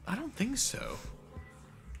 I don't think so.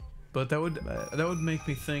 But that would make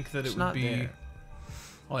me think that it It's would not be there.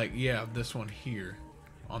 like, yeah, this one here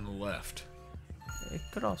on the left. It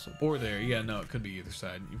could also. Or there. Yeah, no, it could be either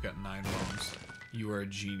side. You've got 9 bombs. You are a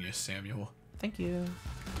genius, Samuel. Thank you.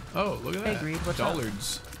 Oh, look at Hey, that. Greed, what's up?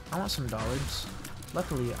 Dollards. I want some dollars.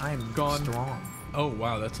 Luckily, I'm Gone. strong. Oh,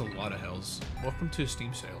 wow, that's a lot of hells. Welcome to a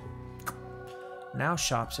Steam sale. Now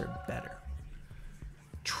shops are better.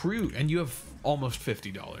 True, and you have almost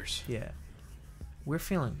 $50. Yeah. We're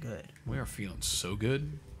feeling good. We are feeling so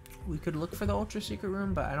good. We could look for the ultra secret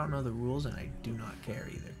room, but I don't know the rules and I do not care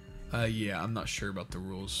either. Yeah, I'm not sure about the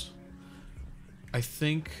rules. I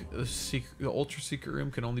think the ultra secret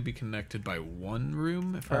room can only be connected by one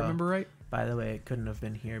room, if I Oh. remember right. By the way, it couldn't have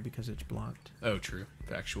been here because it's blocked. Oh, true.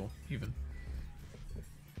 Factual, even.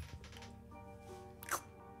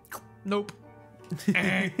 Nope.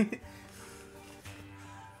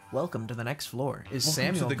 Welcome to the next floor. Is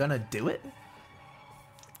Welcome to Samuel the- gonna do it?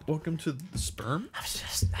 Welcome to the sperm?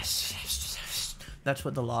 That's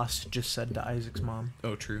what the Lost just said to Isaac's mom.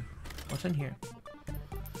 Oh, true. What's in here?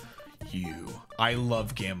 I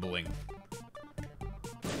love gambling.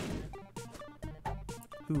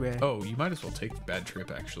 Hooray. Oh, you might as well take Bad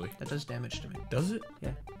Trip, actually. That does damage to me. Does it?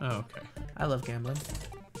 Yeah. Oh, okay. I love gambling.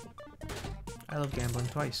 I love gambling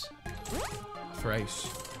twice. Thrice.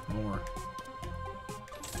 More.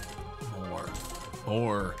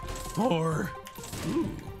 Ooh.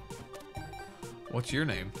 What's your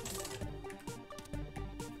name?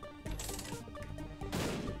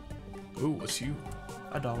 Ooh, what's you?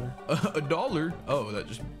 $1. $1? Oh, that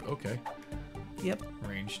just... Okay. Yep.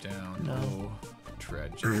 Range down. No. Oh,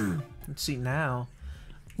 tragic. Let's see now.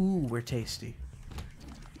 Ooh, we're tasty.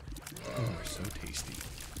 Oh, we're so tasty.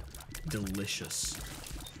 Delicious.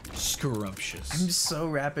 Scrumptious. I'm so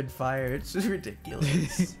rapid fire. It's just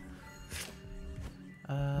ridiculous.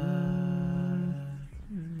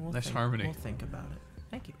 Nice harmony. We'll think about it.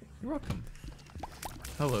 Thank you. You're welcome.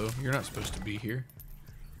 Hello, you're not supposed to be here.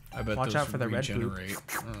 I bet Watch those out for the red poop. regenerate.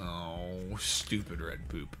 Oh, stupid red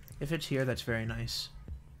poop. If it's here, that's very nice.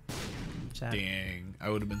 Sad. Dang, I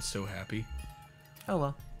would have been so happy. Oh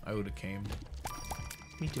well. I would have came.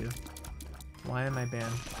 Me too. Why am I banned?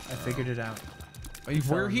 I figured it out.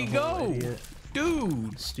 Where'd he go? Idiot.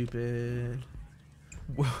 Dude! Stupid.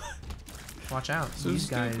 Watch out. So These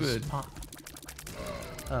guys stupid. pop.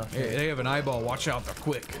 Oh, Hey, they have an eyeball. Watch out, they're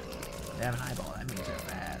quick. they have an eyeball. That means they're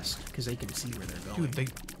fast because they can see where they're going.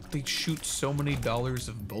 Dude, they shoot so many dollars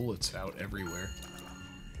of bullets out everywhere.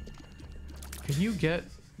 Can you get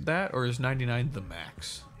that, or is 99 the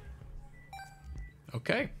max?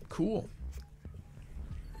 Okay, cool.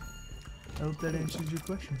 I hope that answers your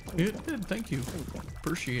question. It did, thank you.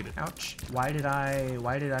 Appreciate it. Ouch. Why did I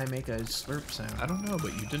make a slurp sound? I don't know,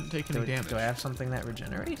 but you didn't take any damage. Do I have something that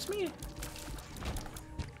regenerates me? You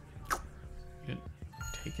didn't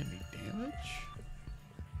take any damage?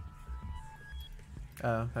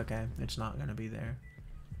 Oh, okay. It's not gonna be there.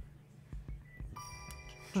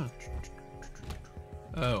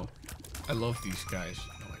 Oh, I love these guys.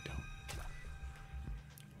 No, I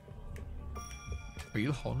don't. Are you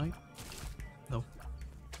the Hall Knight? No.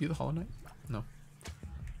 You the Hollow Knight? No.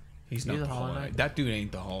 He's You not the the Hollow Hollow Knight? Knight. That dude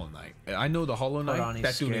ain't the Hollow Knight. I know the Hollow Knight. on, he's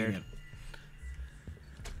That dude scared. ain't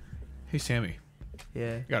it. Hey, Sammy.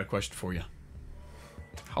 Yeah. I got a question for you.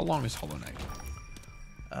 How long is Hollow Knight?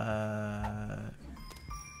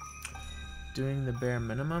 Doing the bare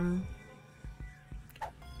minimum.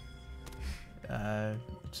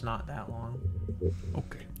 It's not that long.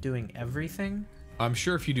 Okay. Doing everything? I'm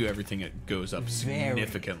sure if you do everything, it goes up Very.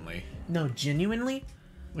 significantly. No, genuinely?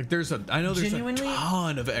 Like I know there's Genuinely? a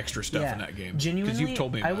ton of extra stuff Yeah. in that game. Genuinely, Because you've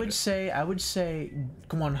told me about I would it. say,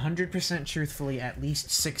 come on, 100% truthfully, at least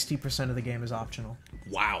 60% of the game is optional.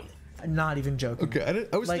 Wow. I'm not even joking. Okay,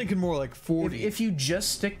 I was Like, thinking more like 40. If you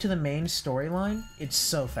just stick to the main storyline, it's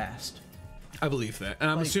so fast. I believe that. And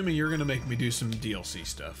I'm Like- assuming you're going to make me do some DLC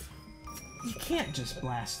stuff. You can't just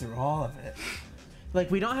blast through all of it. Like,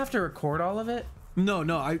 we don't have to record all of it, No,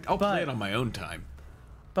 I'll But- play it on my own time.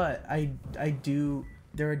 but I do.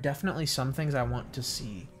 There are definitely some things I want to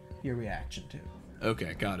see your reaction to.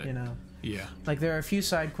 Okay, got it. You know, Yeah. like there are a few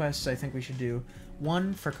side quests I think we should do.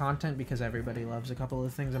 One for content because everybody loves a couple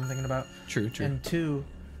of things I'm thinking about, True. and two,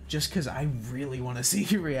 just because I really want to see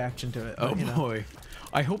your reaction to it. Oh but, you know. boy.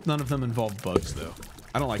 I hope none of them involve bugs though.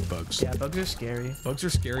 I don't like bugs. Yeah, bugs are scary Bugs are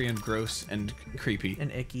scary and gross and creepy.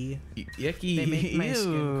 and icky. Yucky. They make my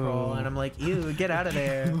skin Ew. crawl, and I'm like, ew, get out of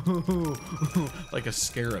there. Like a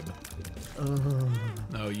scarab. Ugh.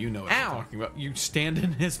 No, you know what I'm Ow. talking about. You stand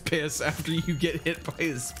in his piss after you get hit by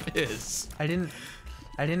his piss. I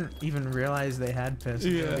didn't even realize they had piss. To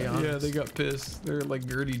be honest. they got pissed. They're like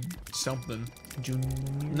Gertie something. Junior?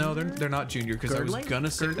 No, they're not junior because I was Girdling?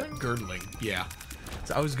 gonna say that Girdling. Yeah.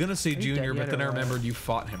 So I was gonna say you junior, dead but yet then I or what? remembered you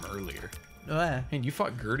fought him earlier. Ugh. And you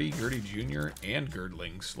fought Gertie Junior, and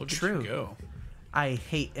Girdlings. Look True. at you go. I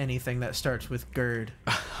hate anything that starts with gird.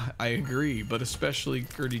 I agree, but especially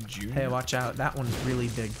Gertie Junior. Hey, watch out. That one's really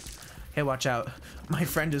big. Hey, watch out. My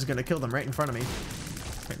friend is gonna kill them right in front of me.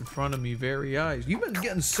 Right in front of me, very eyes. You've been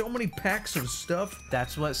getting so many packs of stuff.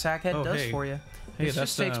 That's what Sackhead Oh, does hey. for you. Hey, This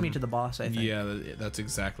just takes me to the boss, I think. Yeah, that's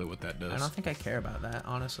exactly what that I does. don't think I care about that,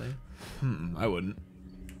 honestly. I wouldn't.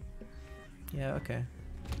 Yeah, okay.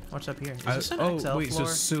 What's up here? Is I- this an oh, XL wait, floor?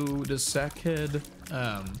 so does Sackhead...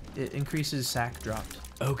 It increases sack dropped.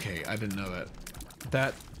 Okay, I didn't know that.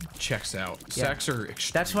 That checks out. Yeah. Sacks are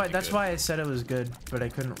extremely That's good. why I said it was good, but I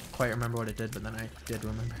couldn't quite remember what it did, but then I did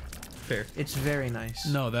remember. Fair. It's very nice.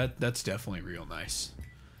 No, that's definitely real nice.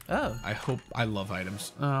 Oh. I love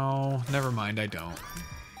items. Oh, never mind, I don't.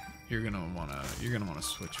 You're gonna wanna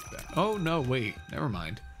switch back. Oh no, wait, never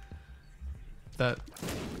mind. That.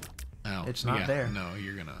 Oh, It's not yeah, there. No,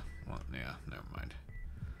 you're gonna want. Yeah, never mind.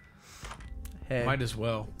 Hey, Might as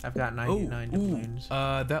well. I've got 99 doubloons.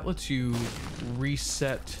 That lets you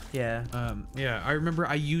reset. Yeah. Yeah, I remember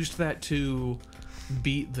I used that to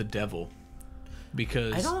beat the devil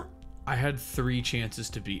because I had 3 chances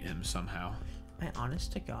to beat him somehow. My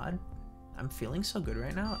honest to God, I'm feeling so good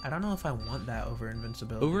right now. I don't know if I want that over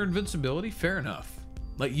invincibility. Over invincibility, fair enough.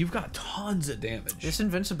 Like you've got tons of damage. This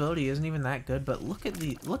invincibility isn't even that good, but look at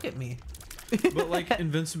me. But like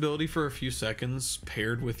invincibility for a few seconds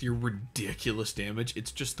paired with your ridiculous damage,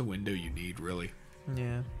 it's just the window you need, really.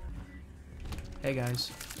 Yeah. Hey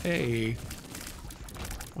guys. Hey.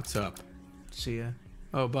 What's up? See ya.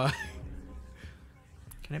 Oh, bye.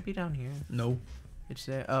 Can it be down here? No. It's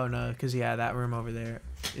there. Oh no, because yeah, that room over there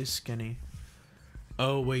is skinny.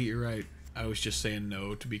 Oh, wait, you're right. I was just saying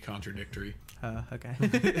no to be contradictory. Okay.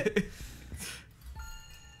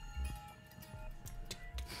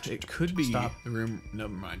 It could be Stop. the room. Never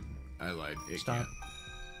mind. I lied. It Stop.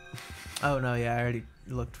 Oh no, yeah, I already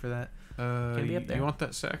looked for that. Can't. Can it be up there? You want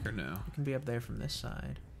that sack or no? It can be up there from this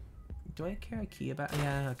side. Do I carry a key about?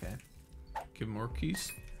 Yeah, okay. Give more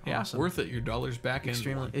keys. Yeah, Awesome. worth it. Your dollar's back in.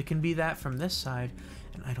 Extremely. It can be that from this side,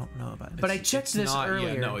 and I don't know about it. But I checked It's this not,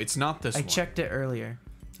 earlier. Yeah, no, it's not this I one. checked it earlier,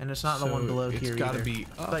 and it's not the one So below it's here gotta either. be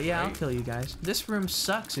up, But yeah, I'll right? kill you guys. This room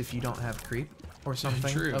sucks if you don't have creep or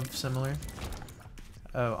something True. of similar.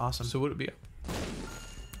 Oh, awesome. So would it be up?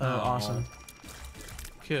 Oh, awesome.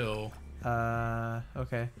 Kill.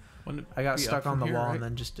 Okay. Wouldn't it I got be stuck up on from the here, wall right? and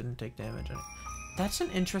then just didn't take damage. That's an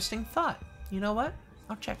interesting thought. You know what?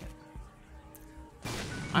 I'll check it.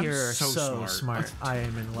 I'm You're so smart. I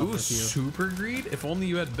am in love Ooh, with you. super greed? If only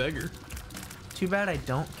you had beggar. Too bad I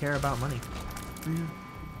don't care about money.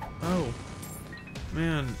 Oh.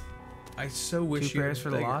 Man. I so wish 2 you prayers had for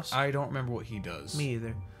the beggar. lost? I don't remember what he does. Me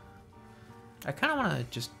either. I kind of want to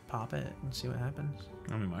just pop it and see what happens.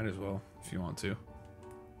 I mean, might as well if you want to.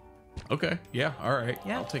 Okay. Yeah. All right.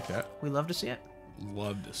 Yeah. I'll take that. We love to see it.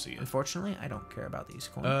 Love to see it. Unfortunately, I don't care about these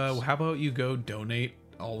coins. How about you go donate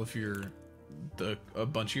all of your a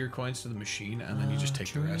bunch of your coins to the machine, and then you just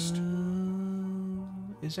take the rest.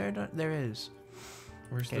 Is there? There is.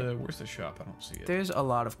 Where's the shop? I don't see it. There's a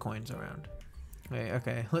lot of coins around. Wait,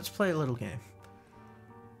 okay. Let's play a little game.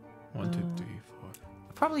 1, 2, 3, 4.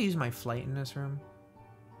 I'll probably use my flight in this room.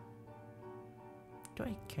 Do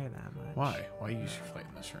I care that much? Why? Why use your flight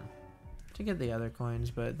in this room? To get the other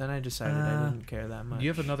coins, but then I decided I didn't care that much. You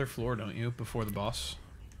have another floor, don't you, before the boss?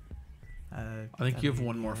 I think you have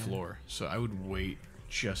one more floor, so I would wait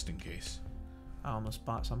just in case. I almost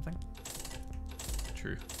bought something.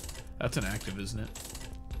 True. That's an active, isn't it?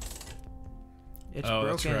 It's broken. broken.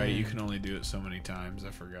 That's right. You can only do it so many times.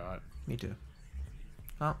 I forgot. Me too.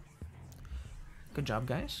 Well, good job,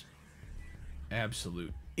 guys.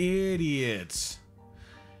 Absolute idiots.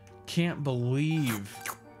 Can't believe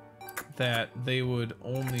that they would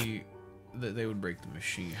break the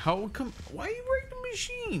machine. How come? Why you break the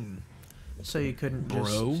machine? So you couldn't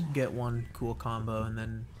just get one cool combo and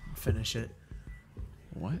then finish it.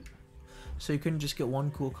 What? So you couldn't just get one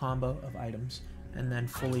cool combo of items and then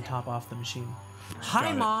fully top off the machine.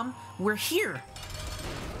 Hi, Mom. We're here.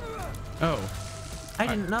 Oh. I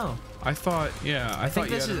didn't know. I thought, yeah. I think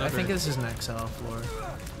this is an XL floor.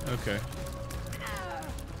 Okay.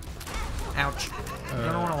 Ouch. You're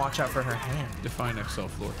gonna want to watch out for her hand. Define XL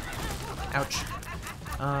floor. Ouch.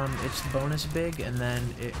 It's bonus big, and then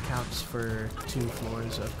it counts for 2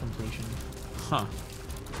 floors of completion. Huh.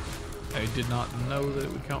 I did not know that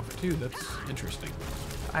it would count for 2. That's interesting.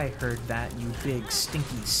 I heard that, you big,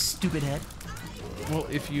 stinky, stupid head. Well,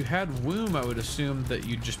 if you had womb, I would assume that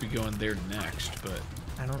you'd just be going there next, but...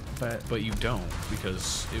 I don't, But you don't,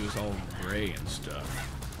 because it was all gray and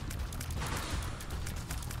stuff.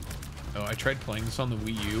 Oh, I tried playing this on the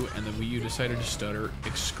Wii U, and the Wii U decided to stutter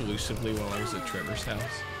exclusively while I was at Trevor's house.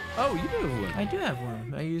 Oh, you do have womb. I do have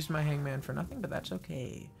womb. I used my hangman for nothing, but that's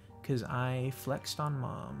okay. Because I flexed on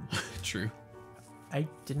Mom. True. I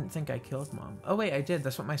didn't think I killed Mom. Oh, wait, I did.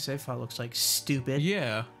 That's what my save file looks like. Stupid.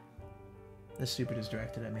 Yeah. The stupid is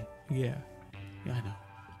directed at me. Yeah. Yeah,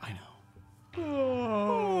 I know.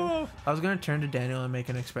 I was going to turn to Daniel and make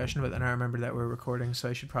an expression, but then I remembered that we're recording, so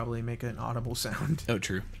I should probably make an audible sound. Oh,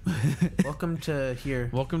 true. Welcome to here.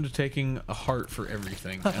 Welcome to taking a heart for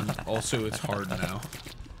everything, and also it's hard now.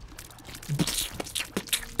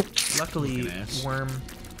 Luckily, Worm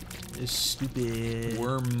is stupid.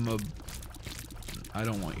 Worm... I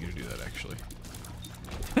don't want you to do that, actually.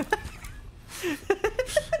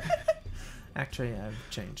 Actually, I've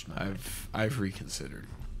changed my mind. I've reconsidered.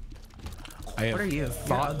 I have What are you?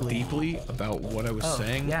 thought deeply about what I was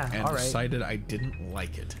saying and decided I didn't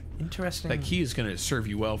like it. Interesting. That key is going to serve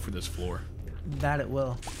you well for this floor. That it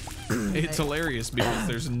will. It's hilarious because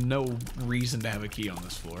there's no reason to have a key on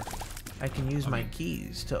this floor. I can use my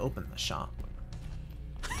keys to open the shop.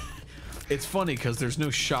 It's funny because there's no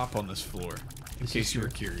shop on this floor, in case you were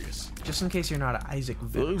curious. Just in case you're not an Isaac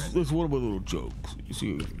veteran. That's one of my little jokes. You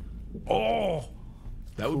see? Oh!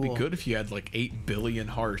 That would be good if you had like 8 billion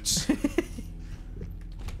hearts.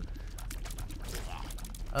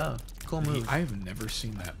 Oh, cool move. I have never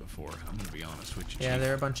seen that before. I'm gonna be honest with you. Yeah, Chief.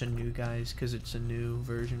 there are a bunch of new guys because it's a new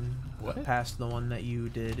version. What? Past the one that you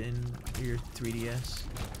did in your 3DS.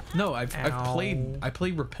 No, I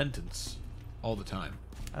play Repentance all the time.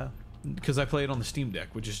 Oh. Because I play it on the Steam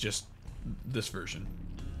Deck, which is just this version.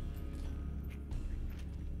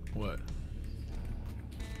 What?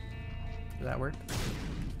 Did that work?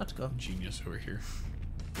 Let's go. Genius over here.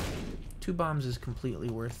 2 bombs is completely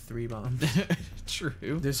worth 3 bombs. True.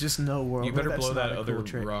 There's just no world. You better where that's blow not that a other cool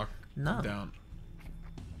trick. rock No. down.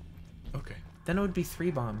 Okay. Then it would be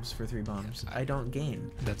 3 bombs for 3 bombs. I don't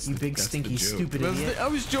gain. That's you big that's stinky the joke. stupid idiot. I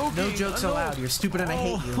was joking. No jokes allowed. You're stupid and I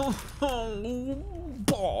hate you. Oh,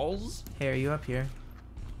 balls. Hey, are you up here?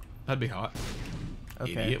 That'd be hot.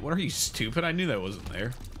 Okay. Idiot. What are you, stupid? I knew that wasn't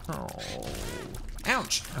there. Oh.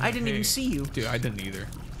 Ouch. I didn't even see you. Dude, I didn't either.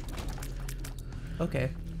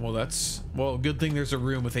 Okay. Well, good thing there's a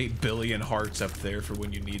room with 8 billion hearts up there for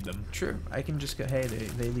when you need them. True. I can just go, hey,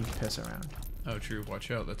 they leave piss around. Oh, true. Watch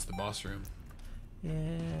out. That's the boss room.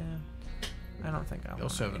 Yeah. I don't think I You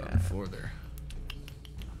also have another floor there.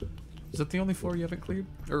 Is that the only floor you haven't cleared?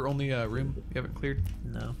 Or only room you haven't cleared?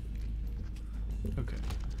 No. Okay.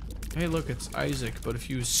 Hey, look, it's Isaac, but if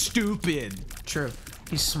he was stupid. True.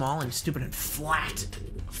 He's small and stupid and flat.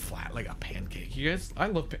 Flat like a pancake. You guys, I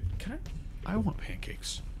love I want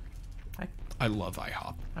pancakes. I love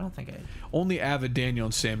IHOP. I don't think I... Only avid Daniel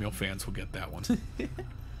and Samuel fans will get that one.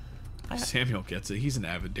 Samuel gets it. He's an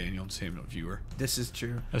avid Daniel and Samuel viewer. This is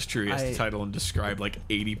true. That's true. He has to title and describe like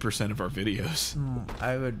 80% of our videos.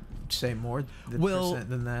 I would say more percent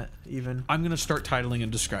than that, even. I'm going to start titling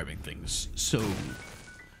and describing things. So,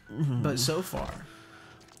 But so far,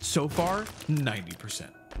 90%.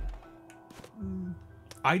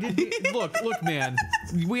 I didn't look, man.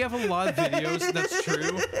 We have a lot of videos. That's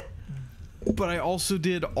true. But I also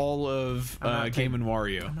did all of Game and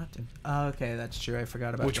Wario, okay, that's true. I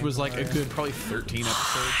forgot about which Game was like Wario. a good probably 13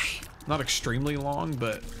 episodes. Not extremely long,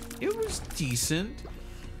 but it was decent.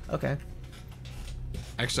 Okay.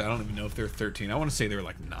 Actually, I don't even know if they're 13. I want to say they were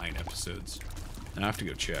like 9 episodes. And I have to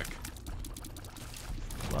go check.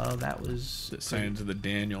 Well, that was Signed to the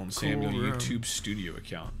Daniel and Samuel room. YouTube studio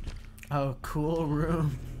account. Oh, cool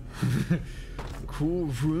room. Cool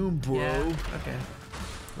room, bro. Yeah. Okay.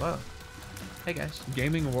 Whoa. Hey guys.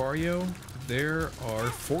 Gaming Wario, there are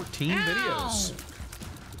 14 videos.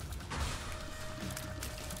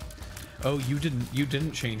 Oh, you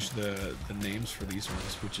didn't change the names for these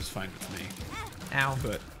ones, which is fine with me. Ow.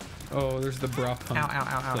 But there's the Bra Pump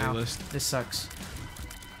playlist. Ow. This sucks.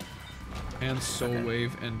 And Soul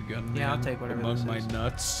Wave and Gunman. Yeah, I'll take whatever Among this My is.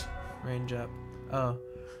 Nuts. Range up. Oh,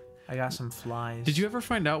 I got some flies. Did you ever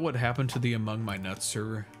find out what happened to the Among My Nuts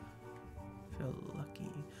server? Feel lucky.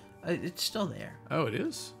 It's still there. Oh, it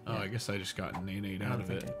is? Yeah. Oh, I guess I just got nade I out don't of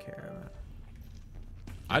think it. I care about it.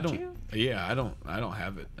 I don't. Yeah, I don't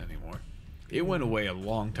have it anymore. It went away a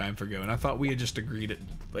long time ago, and I thought we had just agreed it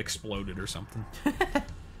exploded or something.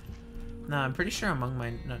 No, I'm pretty sure Among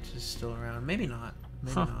My Nuts is still around. Maybe not.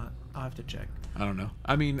 Maybe not. I'll have to check. I don't know.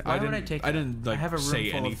 I mean, Why I didn't. would I take I that? didn't like I have a room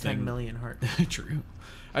say full anything. of 10 million hearts. True.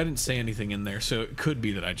 I didn't say anything in there, so it could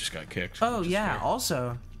be that I just got kicked. Oh which is yeah. fair.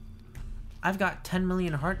 Also, I've got 10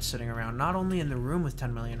 million hearts sitting around. Not only in the room with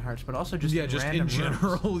 10 million hearts, but also just Yeah, in just random in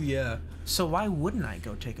general. rooms. Yeah. So why wouldn't I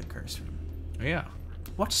go take a curse room? Yeah.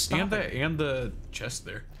 What's stopping? And the chest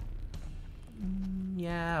there.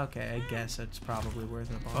 Yeah. Okay. I guess it's probably worth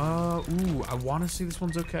it. Ooh, I want to see this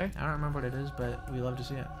one's okay. I don't remember what it is, but we love to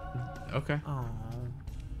see it. Okay. Oh.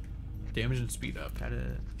 Damage and speed up. Got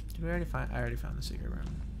it. Did we already find? I already found the secret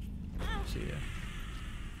room. See ya.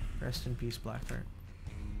 Rest in peace, Blackheart.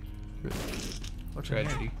 What's in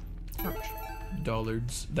Tragedy. here? Ouch.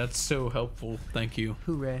 Dollards. That's so helpful. Thank you.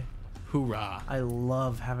 Hooray. Hoorah. I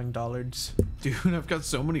love having dollards. Dude, I've got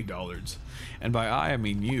so many dollards. And by I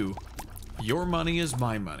mean you. Your money is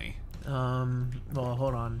my money. Well,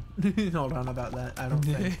 hold on. Hold on about that. I don't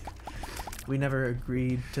think. We never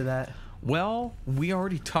agreed to that. Well, we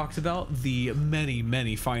already talked about the many,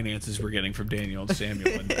 many finances we're getting from Daniel and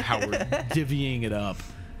Samuel and how we're divvying it up.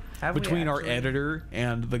 Have we Between our actually? editor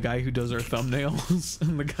and the guy who does our thumbnails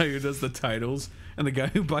and the guy who does the titles and the guy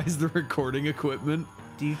who buys the recording equipment.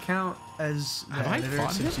 Do you count as the Have I editor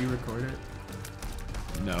fought since him? you record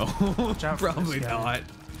it? No, out for probably this guy.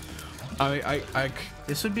 not.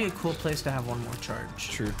 This would be a cool place to have one more charge.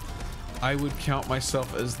 True. I would count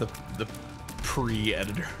myself as the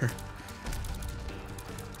pre-editor.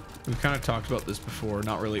 We've kind of talked about this before,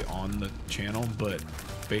 not really on the channel, but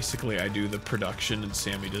basically I do the production and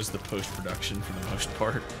Sammy does the post-production for the most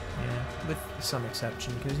part. Yeah, with some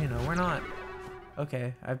exception, because, you know, we're not...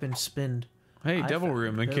 Okay, I've been spinned. Hey, I Devil found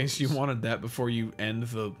Room, in case you those. wanted that before you end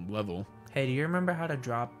the level. Hey, do you remember how to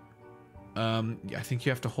drop... Yeah, I think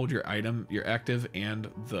you have to hold your item, your active, and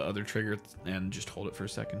the other trigger, and just hold it for a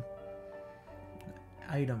second.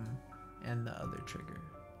 item and the other trigger?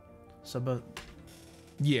 So both...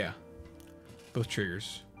 Yeah. Both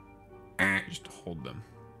triggers. Just hold them.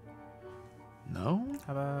 No?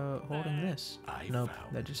 How about holding this? Nope,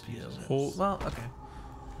 that just uses it. Hold- Well, okay.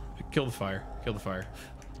 Kill the fire. Kill the fire.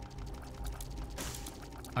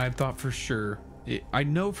 I thought for sure... I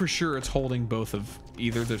know for sure it's holding both of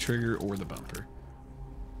either the trigger or the bumper.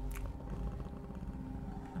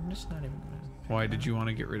 I'm just not even... Why did you want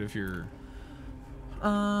to get rid of your...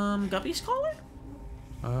 Guppy's collar?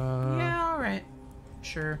 Yeah, alright.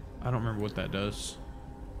 Sure. I don't remember what that does.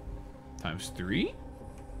 Times 3?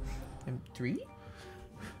 And 3?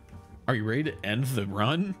 Are you ready to end the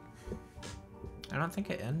run? I don't think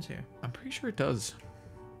it ends here. I'm pretty sure it does.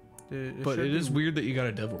 There But should it be- is weird that you got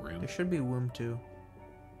a devil room. There should be womb 2.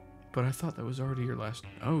 But I thought that was already your last...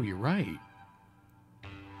 Oh, you're right.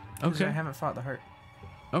 'Cause Okay. I haven't fought the heart.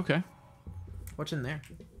 Okay. What's in there?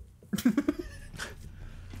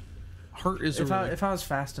 Heart is a If I, really... if I was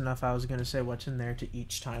fast enough, I was going to say what's in there to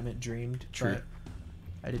each time it dreamed. True. But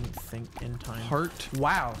I didn't think in time. Heart.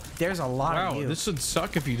 Wow, there's a lot of Wow, you. this would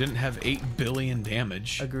suck if you didn't have 8 billion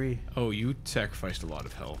damage.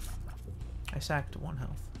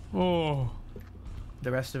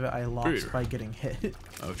 The rest of it I lost Peter. by getting hit.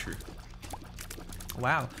 Oh, true.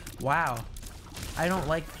 Wow. Wow. I don't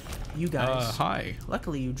like you guys. Hi.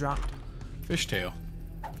 Luckily you dropped. Fishtail.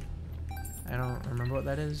 I don't remember what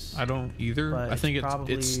that is. I don't either. But I think it's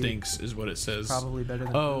probably- it stinks is what it says. Probably better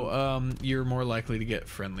than You're more likely to get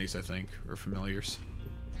friendlies, I think, or familiars.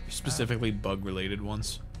 Specifically bug-related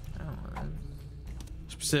ones. I don't know.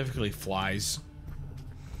 Specifically flies.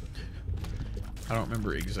 I don't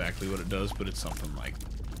remember exactly what it does, but it's something like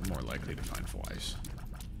more likely to find flies.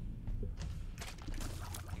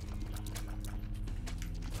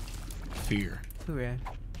 Fear. Hooray.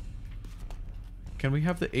 Can we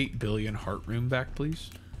have the 8 billion heart room back, please?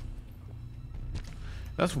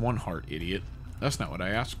 That's 1 heart, idiot. That's not what I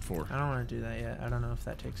asked for. I don't want to do that yet. I don't know if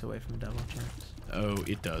that takes away from double chance. Oh,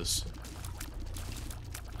 it does.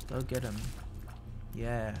 Go get him.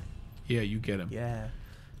 Yeah. Yeah, you get him. Yeah.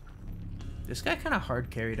 This guy kind of hard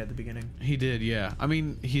carried at the beginning. He did, yeah. I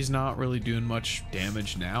mean, he's not really doing much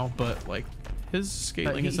damage now, but like his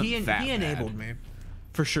scaling isn't that bad. He enabled me.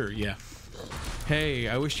 For sure, yeah. Hey,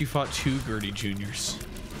 I wish you fought 2 Gertie Juniors.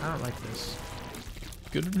 I don't like this.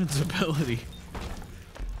 Good invincibility.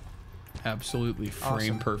 Absolutely frame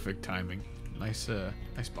Awesome. perfect timing. Nice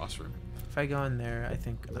nice boss room. If I go in there, I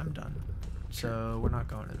think I'm done. So we're not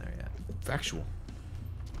going in there yet. Factual.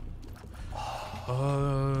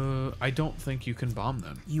 I don't think you can bomb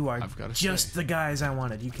them. You are I've gotta just say. the guys I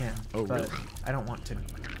wanted. You can. Oh, but really? I don't want to.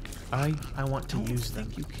 I want to don't use them.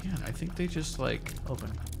 think you can. I think they just like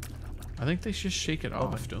Open. I think they just shake it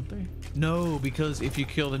off, Open. don't they? No, because if you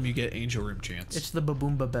kill them, you get Angel Room chance. It's the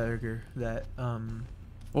Baboomba Burger that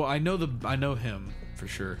Well, I know him for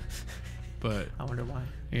sure, but I wonder why.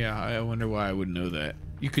 yeah, I wonder why I would know that.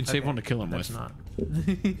 You can save Okay, one to kill him that's with. not.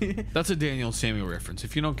 That's a Daniel and Samuel reference.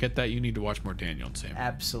 If you don't get that, you need to watch more Daniel and Samuel.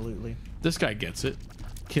 Absolutely. This guy gets it.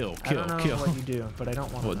 Kill, I kill, don't know kill. what you do, but I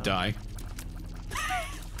don't want to What, know. die?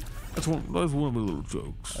 That's one of my little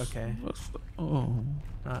jokes. Okay. Oh.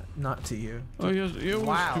 Not to you. Oh, yes, it was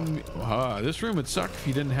Wow. this room would suck if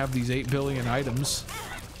you didn't have these 8 billion items.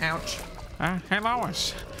 Ouch. Hey,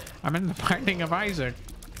 Lois. I'm in the Binding of Isaac.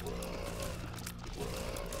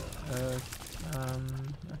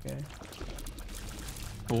 Okay.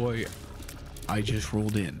 Boy, I just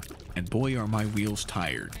rolled in, and boy, are my wheels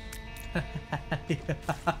tired.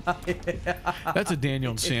 That's a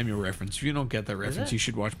Daniel and Samuel reference. If you don't get that reference, it? you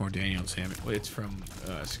should watch more Daniel and Samuel. Well, it's from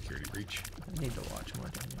Security Breach. I need to watch more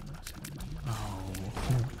Daniel. Oh.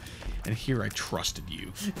 And here I trusted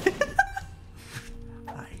you.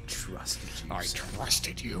 I trusted you. I sir.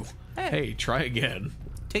 trusted you. Hey. Hey, try again.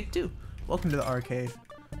 Take 2. Welcome to the arcade.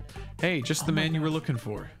 Hey, just the man you were looking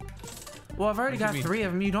for. Well, I've already What got do you 3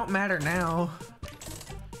 of them. You don't matter now.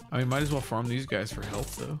 I mean, might as well farm these guys for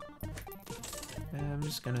health, though. I'm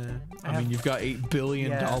just gonna. I mean, you've got $8 billion.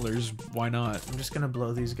 Yeah. Why not? I'm just gonna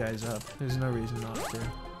blow these guys up. There's no reason not to.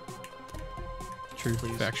 True.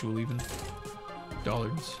 Please. Factual even.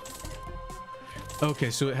 Dollars. Okay,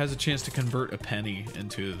 so it has a chance to convert a penny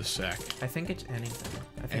into the sack. I think it's anything.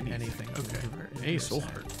 I think anything. can Okay. convert into Hey, a soul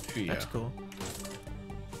sack. heart. Yeah. That's cool.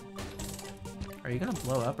 Are you gonna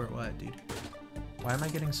blow up or what, dude? Why am I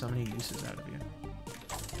getting so many uses out of you?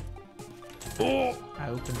 Oh! I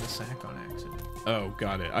opened the sack on accident. Oh,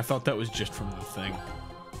 got it. I thought that was just from the thing.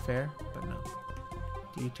 Fair, but no.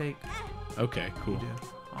 Do you take? Okay, You cool. do.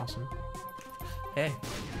 Awesome. Hey,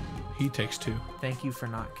 He takes 2. thank you for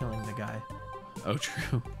not killing the guy. Oh,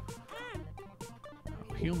 true.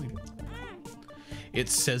 Oh, he only... It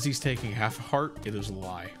says he's taking half a heart. It is a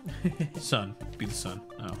lie. Sun. Be the sun.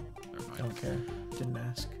 Oh, never mind. Don't care. Didn't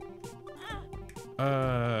ask.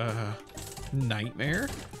 Nightmare?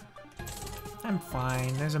 I'm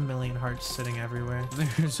fine. There's a million hearts sitting everywhere.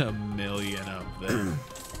 There's a million of them.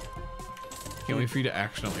 Can't wait for you to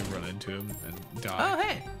accidentally run into him and die. Oh,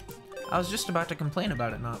 hey! I was just about to complain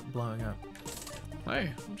about it not blowing up.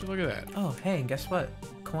 Hey, would you look at that? Oh, hey, and guess what?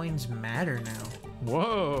 Coins matter now.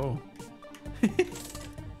 Whoa.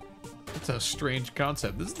 That's a strange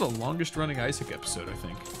concept. This is the longest running Isaac episode, I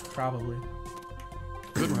think. Probably.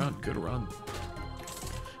 Good run, good run.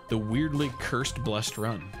 The weirdly cursed blessed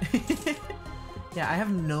run. Yeah, I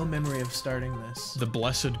have no memory of starting this. The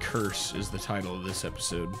Blessed Curse is the title of this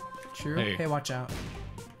episode. True? Hey. Hey, watch out.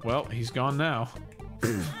 Well, he's gone now.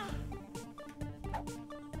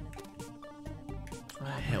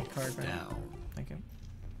 Health card right now. Thank you.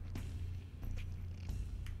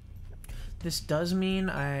 This does mean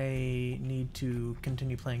I need to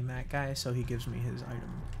continue playing that guy, so he gives me his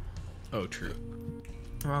item. Oh, true.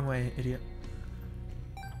 Wrong way, idiot.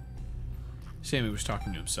 Sammy was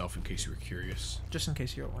talking to himself in case you were curious. Just in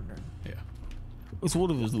case you're wondering. Yeah. It's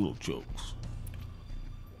one of his little jokes.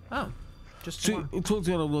 Oh, just See, one. it turns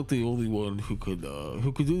out I'm not the only one who could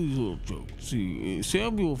do these little jokes. See,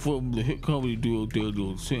 Samuel from the hit comedy duo Daniel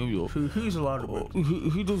and Samuel, He's a lot of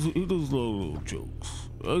he does a lot of little jokes.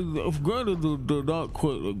 Granted, they're not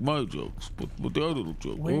quite like my jokes, but they are little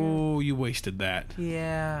jokes. Where- Oh, you wasted that.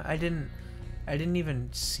 Yeah, I didn't even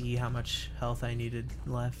see how much health I needed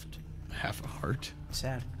left. Half a heart.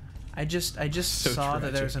 Sad. I just So saw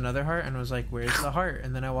that there was tragic. another heart and was like, "Where's the heart?"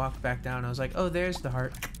 And then I walked back down and I was like, "Oh, there's the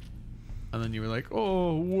heart." And then you were like,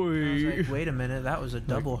 oh, And I was wait. like, "Wait a minute, that was a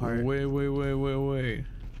double heart." Wait.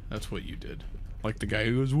 That's what you did. Like the guy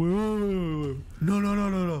who goes, wait.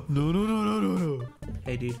 No.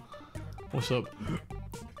 Hey, dude. What's up?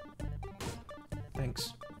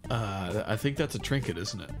 Thanks. I think that's a trinket,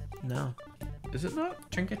 isn't it? No, Is it not?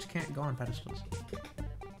 trinkets can't go on pedestals.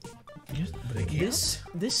 Yes, but they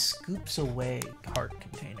This scoops away heart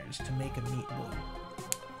containers to make a meat bowl.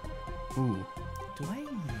 Ooh. Do I know?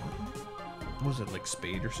 What was it, like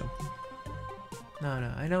spade or something? No,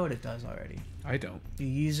 I know what it does already. I don't. You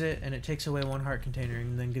use it and it takes away one heart container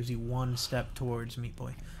and then gives you one step towards Meat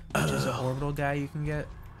Boy, which is an orbital guy you can get.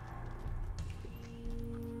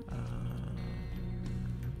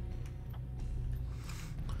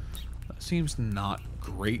 That seems not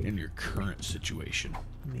great in your current situation.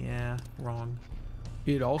 Yeah, wrong.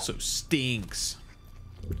 It also stinks.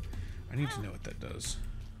 I need to know what that does.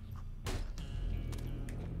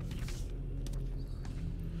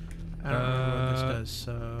 I don't remember what this does,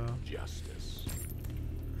 so... Justice.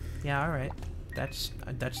 Yeah, alright. That's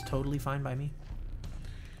totally fine by me.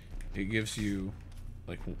 It gives you,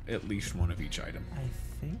 like, at least one of each item. I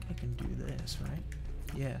think I can do this, right?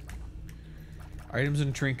 Yeah. Items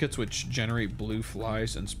and trinkets which generate blue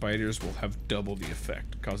flies and spiders will have double the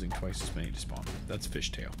effect, causing twice as many to spawn. That's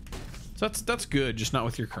fishtail. So that's good, just not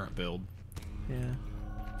with your current build. Yeah.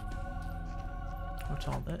 What's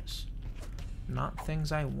all this? Not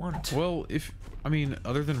things I want. Well, I mean,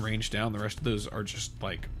 other than range down, the rest of those are just,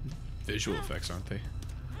 like, visual effects, aren't they?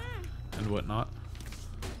 And whatnot.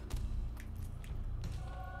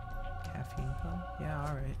 Caffeine pill? Yeah,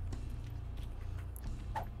 alright.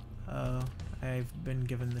 Oh, I've been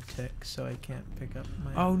given the tick, so I can't pick up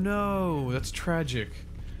my... Oh no, that's tragic.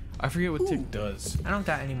 I forget what tick does. I don't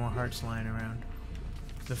got any more hearts lying around.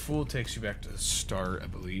 The fool takes you back to the start, I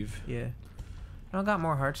believe. Yeah. I don't got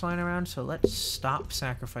more hearts lying around, so let's stop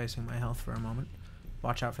sacrificing my health for a moment.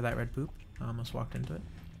 Watch out for that red poop. I almost walked into it.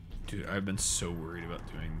 Dude, I've been so worried about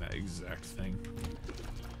doing that exact thing.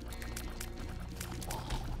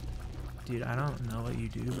 Dude, I don't know what you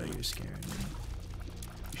do, but you're scaring me.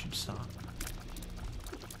 You should stop.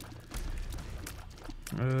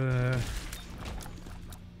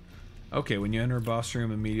 Okay, when you enter a boss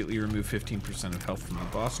room, immediately remove 15% of health from the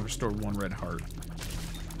boss and restore 1 red heart.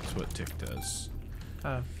 That's what tick does.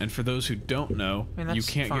 And for those who don't know, I mean, you that's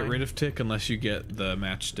can't fine. get rid of tick unless you get the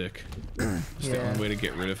matchstick. It's the Yeah. only way to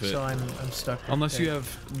get rid of it. So I'm stuck with Unless you tick.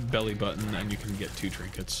 have belly button and you can get 2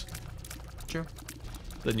 trinkets. True.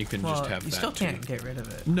 Then you can Well, just have you that still too. can't get rid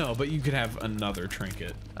of it. No, but you could have another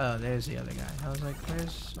trinket. Oh, there's the other guy. I was like,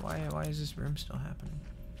 why is this room still happening?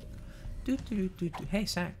 Doot. Hey,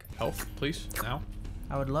 Sack. Health, please, now.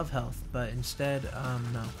 I would love health, but instead,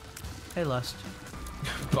 no. Hey, Lust.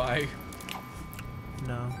 Bye.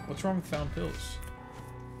 No. What's wrong with found pills?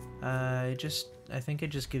 I think it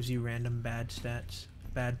just gives you random bad stats.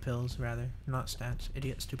 Bad pills, rather. Not stats.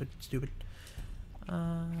 Idiot. Stupid.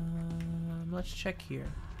 Let's check here.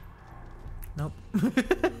 Nope.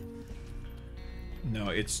 No,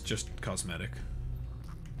 it's just cosmetic.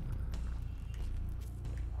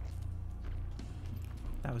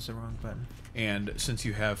 That was the wrong button. And since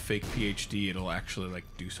you have fake PhD, it'll actually, like,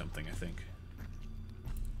 do something, I think.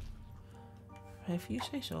 If you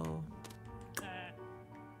say so.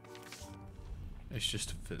 It's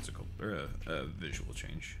just a physical, or a visual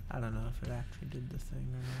change. I don't know if it actually did the thing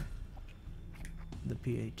or not. The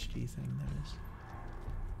PhD thing, that is.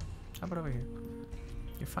 How about over here?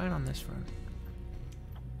 You're fine on this front.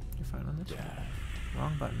 You're fine on this front.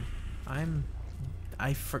 Wrong button.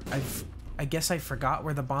 I guess I forgot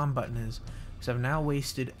where the bomb button is, because I've now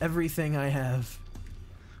wasted everything I have.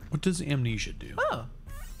 What does amnesia do? Oh!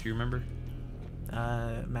 Do you remember?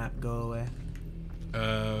 Map go away.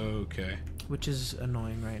 Okay. Which is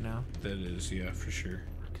annoying right now, That is, yeah, for sure.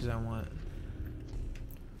 because I want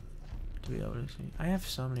to be able to see. I have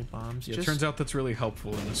so many bombs. Yeah, it turns out that's really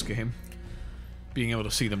helpful in this game. Being able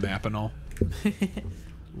to see the map and all.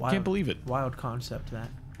 wild, Can't believe it. Wild concept, that.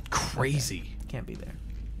 Crazy. Can't be there.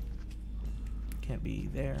 Can't be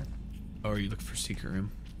there. Oh, are you looking for secret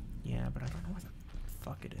room? Yeah, but I don't know where the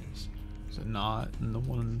fuck it is. Is it not in the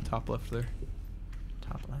one in the top left there?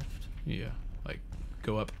 Top left. Yeah, like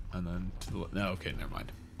go up and then to the no. Okay, never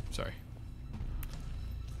mind. Sorry.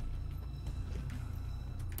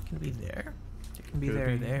 Can it be there? It can be Could there.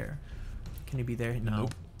 be. There. Can it be there? No.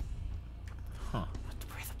 Nope. Huh?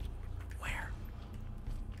 Where?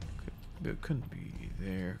 It couldn't be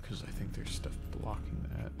there because I think there's stuff blocking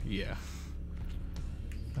that. Yeah.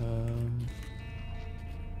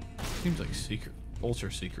 Seems like secret,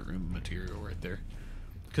 ultra secret room material right there,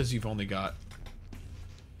 because you've only got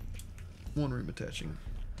one room attaching.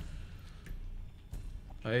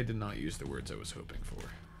 I did not use the words I was hoping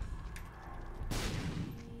for.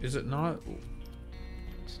 Is it not?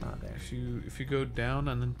 It's not there. If you go down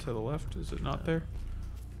and then to the left, is it not there?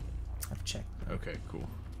 I've checked. Okay, cool.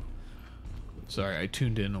 Sorry, I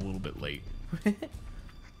tuned in a little bit late.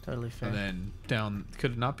 Totally fair. And then down,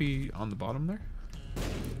 could it not be on the bottom there?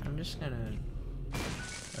 I'm just gonna.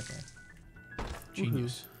 Okay.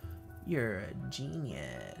 Genius. You're a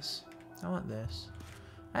genius. I want this.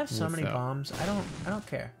 I have so many Without- bombs. I don't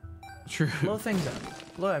care. True. Blow things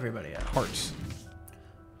up. Blow everybody up. Hearts.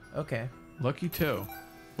 Okay. Lucky toe.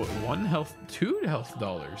 What, 1 health, 2 health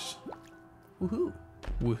dollars. Woohoo.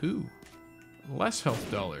 Woohoo. Less health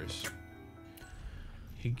dollars.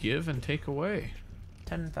 You give and take away.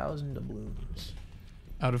 10,000 doubloons.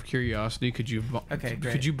 Out of curiosity, could you Okay,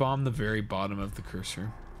 great. could you bomb the very bottom of the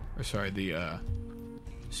cursor? Or sorry, the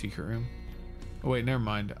secret room? Oh wait, never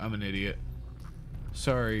mind. I'm an idiot.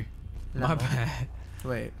 Sorry. No. My bad.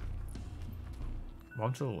 Wait.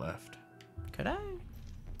 Bomb to the left. Could I?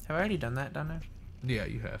 Have I already done that down there? Yeah,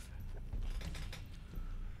 you have.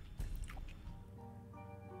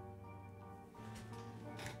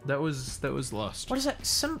 That was lust. What is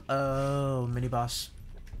that? Oh, mini boss.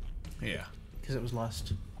 Yeah. Because it was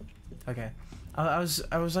lust. Okay. I was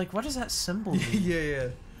like, what does that symbol mean? yeah.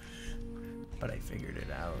 But I figured it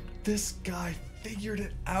out. This guy figured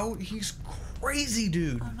it out. He's crazy,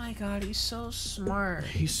 dude. Oh my god, he's so smart.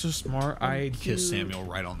 He's so smart. I'd kiss Dude. Samuel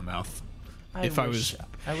right on the mouth. I If I wish If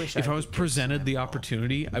I was could kiss presented the Samuel.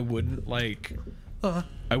 opportunity, I wouldn't like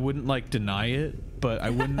deny it, but I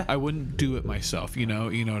wouldn't do it myself, you know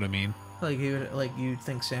what I mean? Like you'd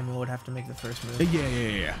think Samuel would have to make the first move.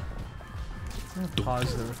 Yeah. I'm gonna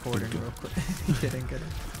pause the recording real quick. He didn't get it.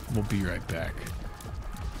 We'll be right back.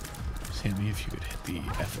 Sammy, if you could hit the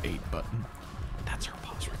F8 button. That's our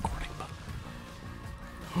pause recording button.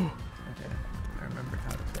 Okay. I remembered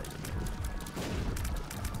how to play the move.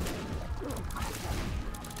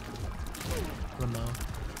 Lamo.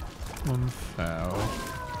 One foul.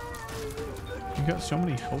 You got so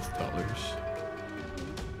many health dollars.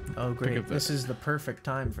 Oh great. up This that. is the perfect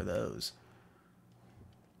time for those.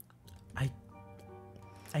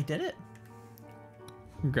 I did it.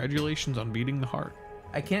 Congratulations on beating the heart.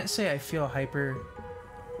 I can't say I feel hyper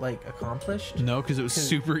like accomplished. No, because it was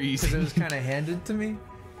super Because easy. it was kind of handed to me.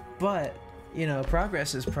 But, you know,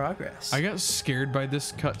 progress is progress. I got scared by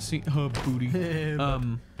this cutscene. Oh, booty.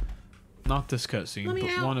 Not this cutscene, Let me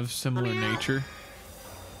but out. one of similar Let me out. nature.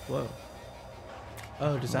 Whoa.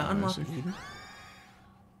 Oh, does that Oh, unlock I see. Eden?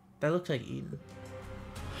 That looks like Eden.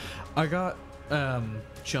 I got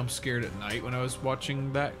jump scared at night when I was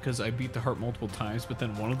watching that because I beat the heart multiple times, but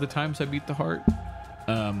then one of the times I beat the heart,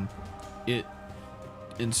 it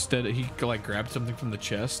instead he like grabbed something from the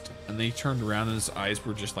chest and then he turned around and his eyes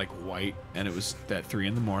were just like white and it was at 3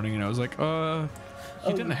 in the morning and I was like, you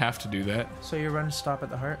didn't have to do that. So your run stop at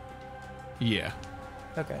the heart? Yeah,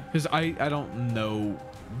 Okay. because I don't know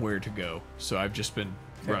where to go, so I've just been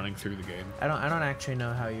running through the game. I don't actually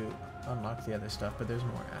know how you unlock the other stuff, but there's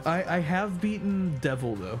more after. I have beaten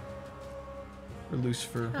Devil though, or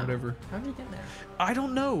Lucifer, whatever. How'd you get there? I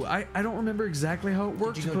don't know. I don't remember exactly how it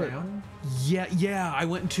works. Did you go but down? Yeah. I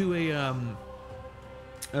went to a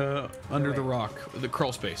under the wait. rock, the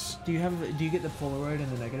crawl space. Do you get the Polaroid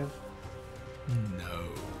and the negative? No,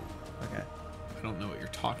 Okay. I don't know what you're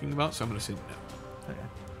talking about, so I'm gonna say no. Okay.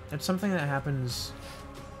 It's something that happens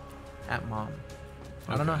at Mom.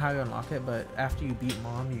 I don't know Okay. how you unlock it, but after you beat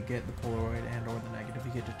Mom, you get the Polaroid and or the negative.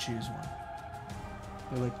 You get to choose one.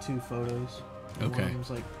 They're like 2 photos. And Okay. One of them's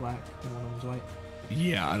like black and one of them's white.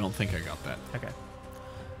 Yeah, I don't think I got that. Okay.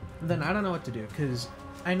 Then I don't know what to do, because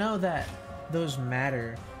I know that those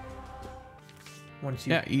matter once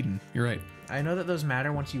you... Yeah, Eden, you're right. I know that those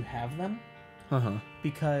matter once you have them,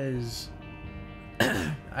 because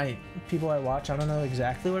people I watch, I don't know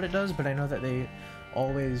exactly what it does, but I know that they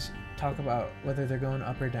always talk about whether they're going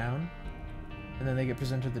up or down, and then they get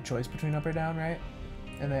presented the choice between up or down, right?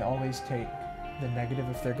 And they always take the negative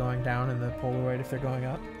if they're going down and the Polaroid if they're going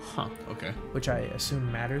up, Huh. Okay. which I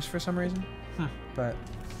assume matters for some reason. But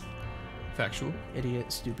Factual.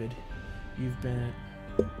 idiot, stupid, you've been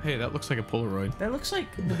Hey, that looks like a Polaroid. That looks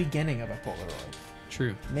like the beginning of a Polaroid.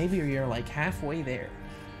 True. Maybe you're like halfway there.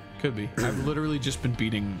 Could be. I've literally just been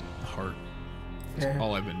beating heart. That's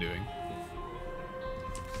all I've been doing.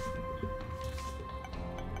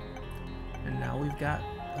 And now we've got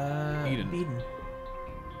Eden.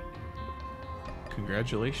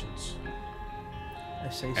 Congratulations. I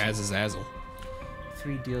say so. As is Azel.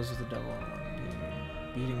 3 deals with the devil in 1 demon.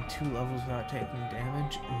 Beating 2 levels without taking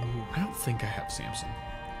damage. Ooh. I don't think I have Samson.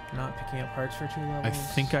 Not picking up parts for 2 levels. I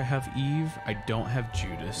think I have Eve. I don't have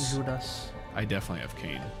Judas. Judas. I definitely have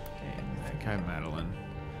Cain. And I think I have Madeline.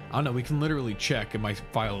 I don't know. We can literally check, and my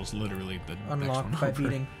file is literally the next unlocked one by over.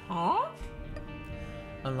 beating.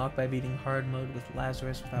 Unlocked by beating hard mode with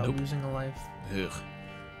Lazarus without losing a life. Ugh.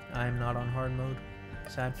 I am not on hard mode.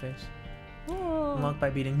 Sad face. Unlocked by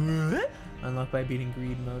beating. Unlocked by beating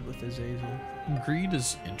greed mode with Azazel. Greed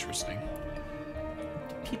is interesting.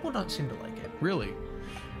 People don't seem to like it. Really,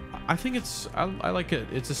 I think it's. I like it.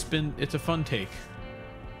 It's a spin. It's a fun take.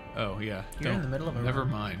 Oh yeah. You're in the middle of a Never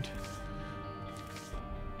run. mind.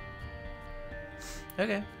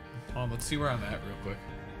 Okay. Let's see where I'm at real quick.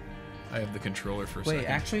 I have the controller for a second. Wait,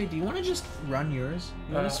 actually, do you want to just run yours?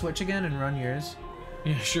 You want to switch again and run yours?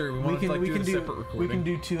 Yeah, sure. We can do a separate recording. We can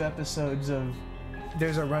do 2 episodes of.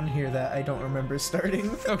 There's a run here that I don't remember starting.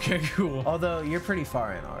 Okay, cool. Although you're pretty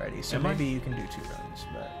far in already, so Am I? maybe you can do 2 runs.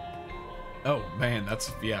 But Oh man,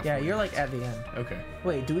 that's yeah, you're like at the end. Okay.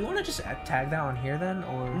 Wait, do we want to just tag that on here then,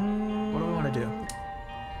 or what do we want to do?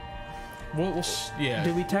 Well, yeah.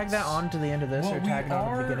 Do we tag that on to the end of this, or tag it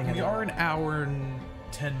on at the beginning of We the are an hour and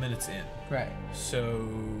 10 minutes in. Right. So,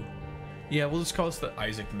 yeah, we'll just call this the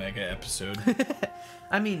Isaac Mega episode.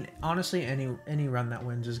 I mean, honestly, any run that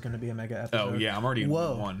wins is going to be a mega episode. Oh yeah, I'm already in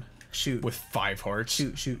Whoa. 1 Shoot. with 5 hearts.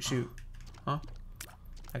 Shoot. Huh?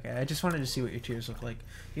 Okay, I just wanted to see what your tiers look like.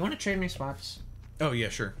 You want to trade me spots? Oh yeah,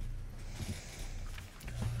 sure.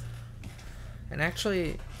 And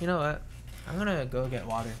actually, you know what? I'm gonna go get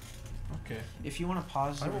water. Okay. If you want to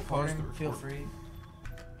pause the I will pause recording, the feel recording.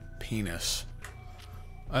 free. Penis.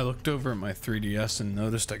 I looked over at my 3DS and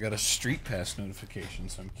noticed I got a Street Pass notification,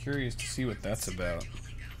 so I'm curious to see what that's about.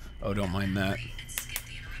 Oh, don't mind that.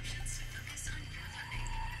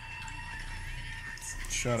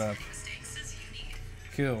 Shut up.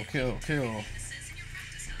 Kill. Kill.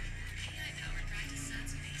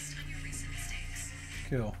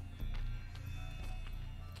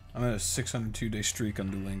 I'm at a 602-day streak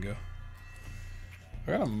on Duolingo.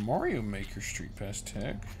 I got a Mario Maker Street Pass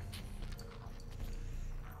tag.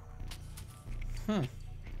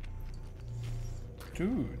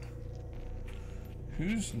 Dude.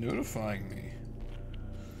 Who's notifying me?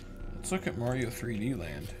 Let's look at Mario 3D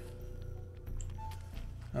Land.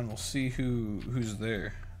 And we'll see who's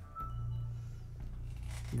there.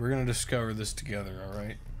 We're gonna discover this together,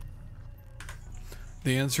 alright?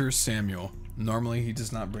 The answer is Samuel. Normally he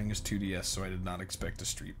does not bring his 2DS, so I did not expect a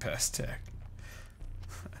Street Pass tag.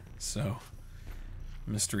 So,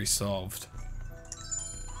 mystery solved.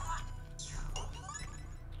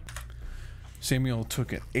 Samuel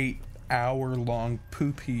took an 8-hour-long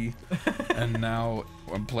poopy, and now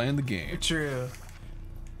I'm playing the game. True.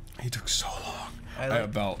 He took so long. I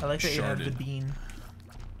like that you have the sharded. bean.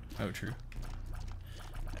 Oh, true.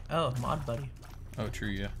 Oh, Mod Buddy. Oh, true,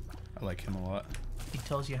 yeah. I like him a lot. He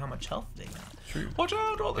tells you how much health they got. True. Watch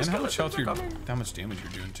out! All this And how much health coming. how much damage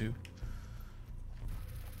you're doing, too.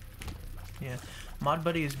 Yeah. Mod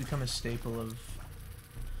Buddy has become a staple of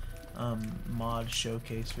mod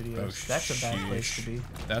showcase videos. Oh, That's a bad place sheesh. to be.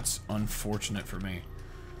 That's unfortunate for me.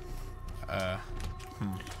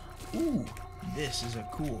 Ooh, this is a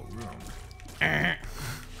cool room.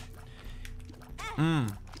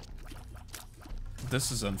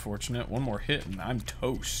 This is unfortunate. One more hit and I'm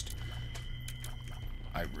toast.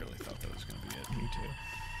 I really thought that was going to be it. Me too.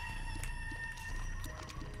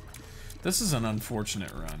 This is an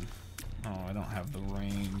unfortunate run. Oh, I don't have the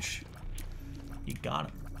range. You got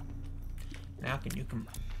him. Now can you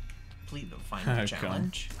complete the final Come.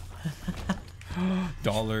 challenge?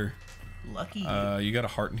 Dollar. Lucky. You got a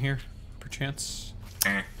heart in here, perchance?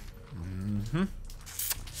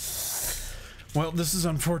 Well, this is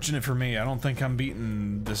unfortunate for me. I don't think I'm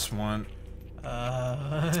beating this one.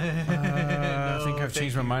 I think I've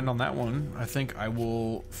changed my mind on that one. I think I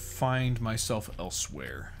will find myself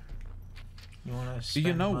elsewhere. You want to?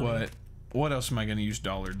 You know what? What else am I going to use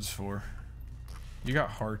dollars for? You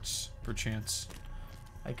got hearts, perchance?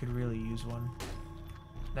 I could really use one.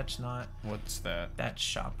 That's not. What's that? That's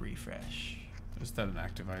shop refresh. Is that an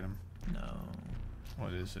active item? No.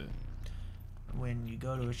 What is it? When you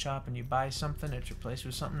go to a shop and you buy something, it's replaced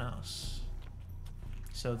with something else.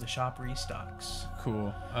 So the shop restocks.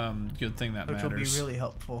 Cool. Good thing that Which matters. will be really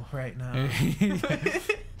helpful right now.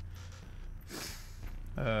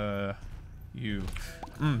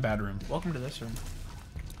 Bad room. Welcome to this room.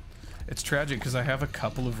 It's tragic because I have a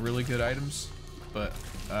couple of really good items, but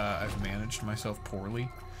I've managed myself poorly.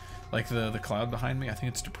 Like the cloud behind me, I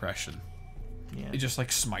think it's depression. Yeah. It just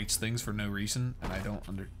like smites things for no reason, and I don't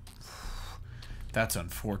That's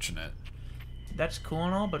unfortunate. That's cool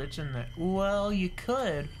and all, but it's in there. Well, you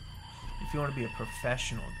could, if you want to be a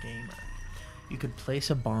professional gamer, you could place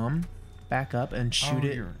a bomb back up and shoot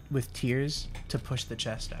it with tears to push the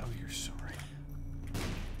chest out. Oh, you're so right.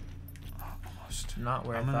 Almost. Not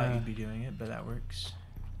where I thought you'd be doing it, but that works.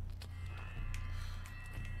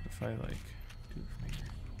 If I like do it from here.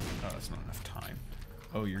 Oh, that's not enough time.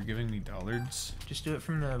 Oh, you're giving me dollards? Just do it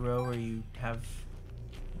from the row where you have.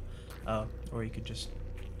 Oh, or you could just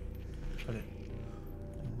put it.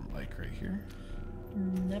 Like right here?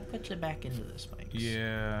 That puts it back into the spikes.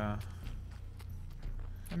 Yeah.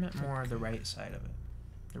 I meant more the right side of it.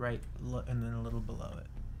 The right, and then a little below it.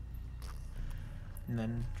 And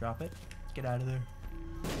then drop it. Get out of there.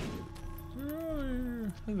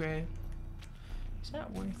 Hooray. Is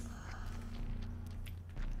that worth?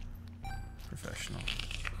 Professional.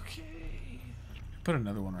 Okay. Put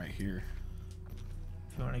another one right here.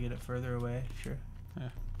 If you want to get it further away, sure. Yeah.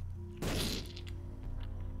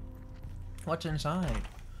 What's inside?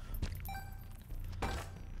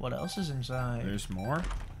 What else is inside? There's more.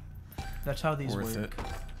 That's how these Worth work.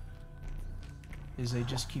 Is they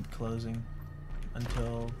just keep closing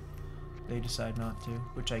until they decide not to,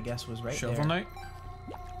 which I guess was right Shovel there. Knight?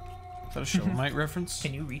 Is that a Shovel Knight reference?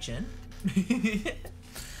 Can you reach in?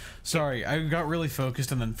 Sorry, I got really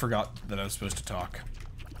focused and then forgot that I was supposed to talk.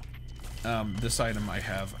 This item I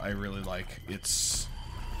really like. It's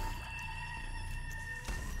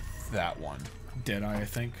that one. Deadeye, I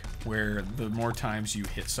think. Where the more times you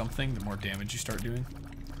hit something, the more damage you start doing.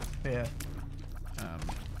 Yeah.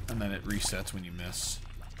 And then it resets when you miss.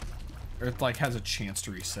 Or it like has a chance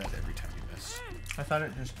to reset every time you miss. I thought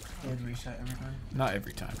it just would reset every time. Not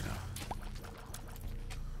every time, no.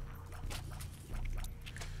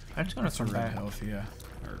 I'm just gonna That's some come red back. health, yeah.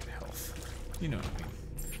 Or health. You know what I mean.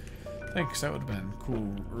 Thanks, that would have been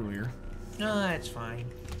cool earlier. No, it's fine.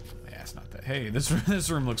 Yeah, it's not that. Hey, this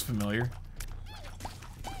room looks familiar.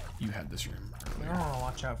 You had this room You earlier. don't want to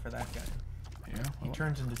watch out for that guy. Yeah? He Well,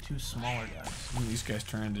 turns into two smaller guys. these guys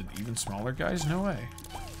turn into even smaller guys? No way.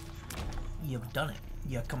 You've done it.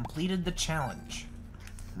 You completed the challenge.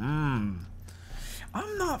 I'm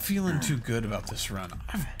not feeling too good about this run,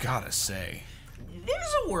 I've gotta say.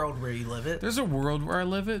 There's a world where you live it. There's a world where I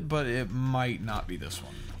live it, but it might not be this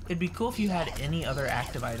one. It'd be cool if you had any other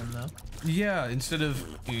active item, though. Yeah, instead of...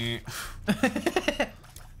 I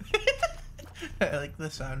like the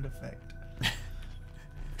sound effect.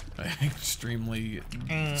 extremely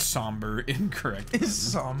somber, incorrect. It's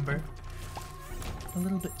somber. A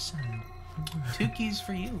little bit somber. 2 keys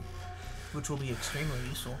for you, which will be extremely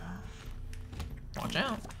useful. Watch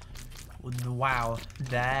out. Wow,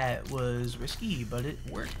 that was risky, but it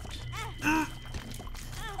worked.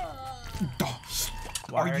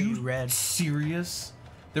 Why are you red? Serious?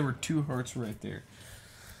 There were 2 hearts right there.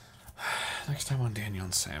 Next time on Daniel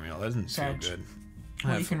and Samuel, that doesn't feel Sag. good.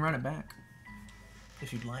 Well, you can run it back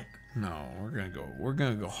if you'd like. No, we're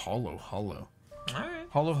gonna go hollow. All right.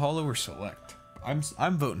 Hollow or select. I'm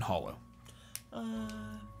voting hollow.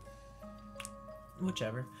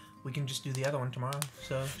 Whichever. We can just do the other one tomorrow.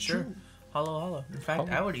 So sure. Hollow. In fact,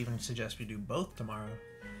 Hollow. I would even suggest we do both tomorrow.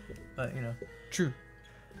 But you know, True.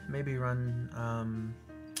 maybe run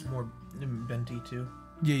more Venti too.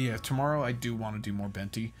 Yeah. Tomorrow I do want to do more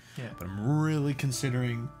Benti. Yeah. But I'm really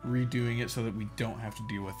considering redoing it so that we don't have to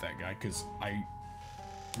deal with that guy, because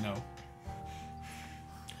no.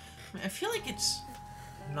 I feel like it's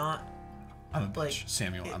not. I'm a bitch. Like,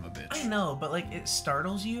 Samuel, I'm a bitch. I know, but like it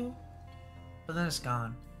startles you, but then it's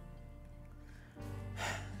gone.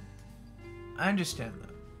 I understand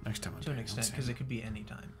though, Next time on to an Daniel extent, and because Samuel. it could be any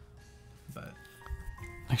time. But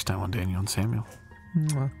Next time on Daniel and Samuel.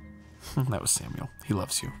 That was Samuel. He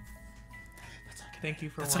loves you. thank you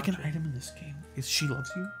for That's watching. like an item in this game. Is she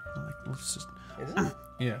loves you? Like, let's just... Is it?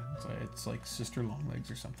 Yeah, it's like sister long legs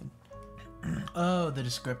or something. Oh, the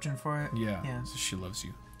description for it. Yeah. Yeah. So she loves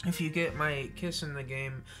you. If you get my kiss in the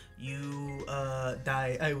game, you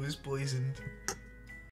die. I was poisoned.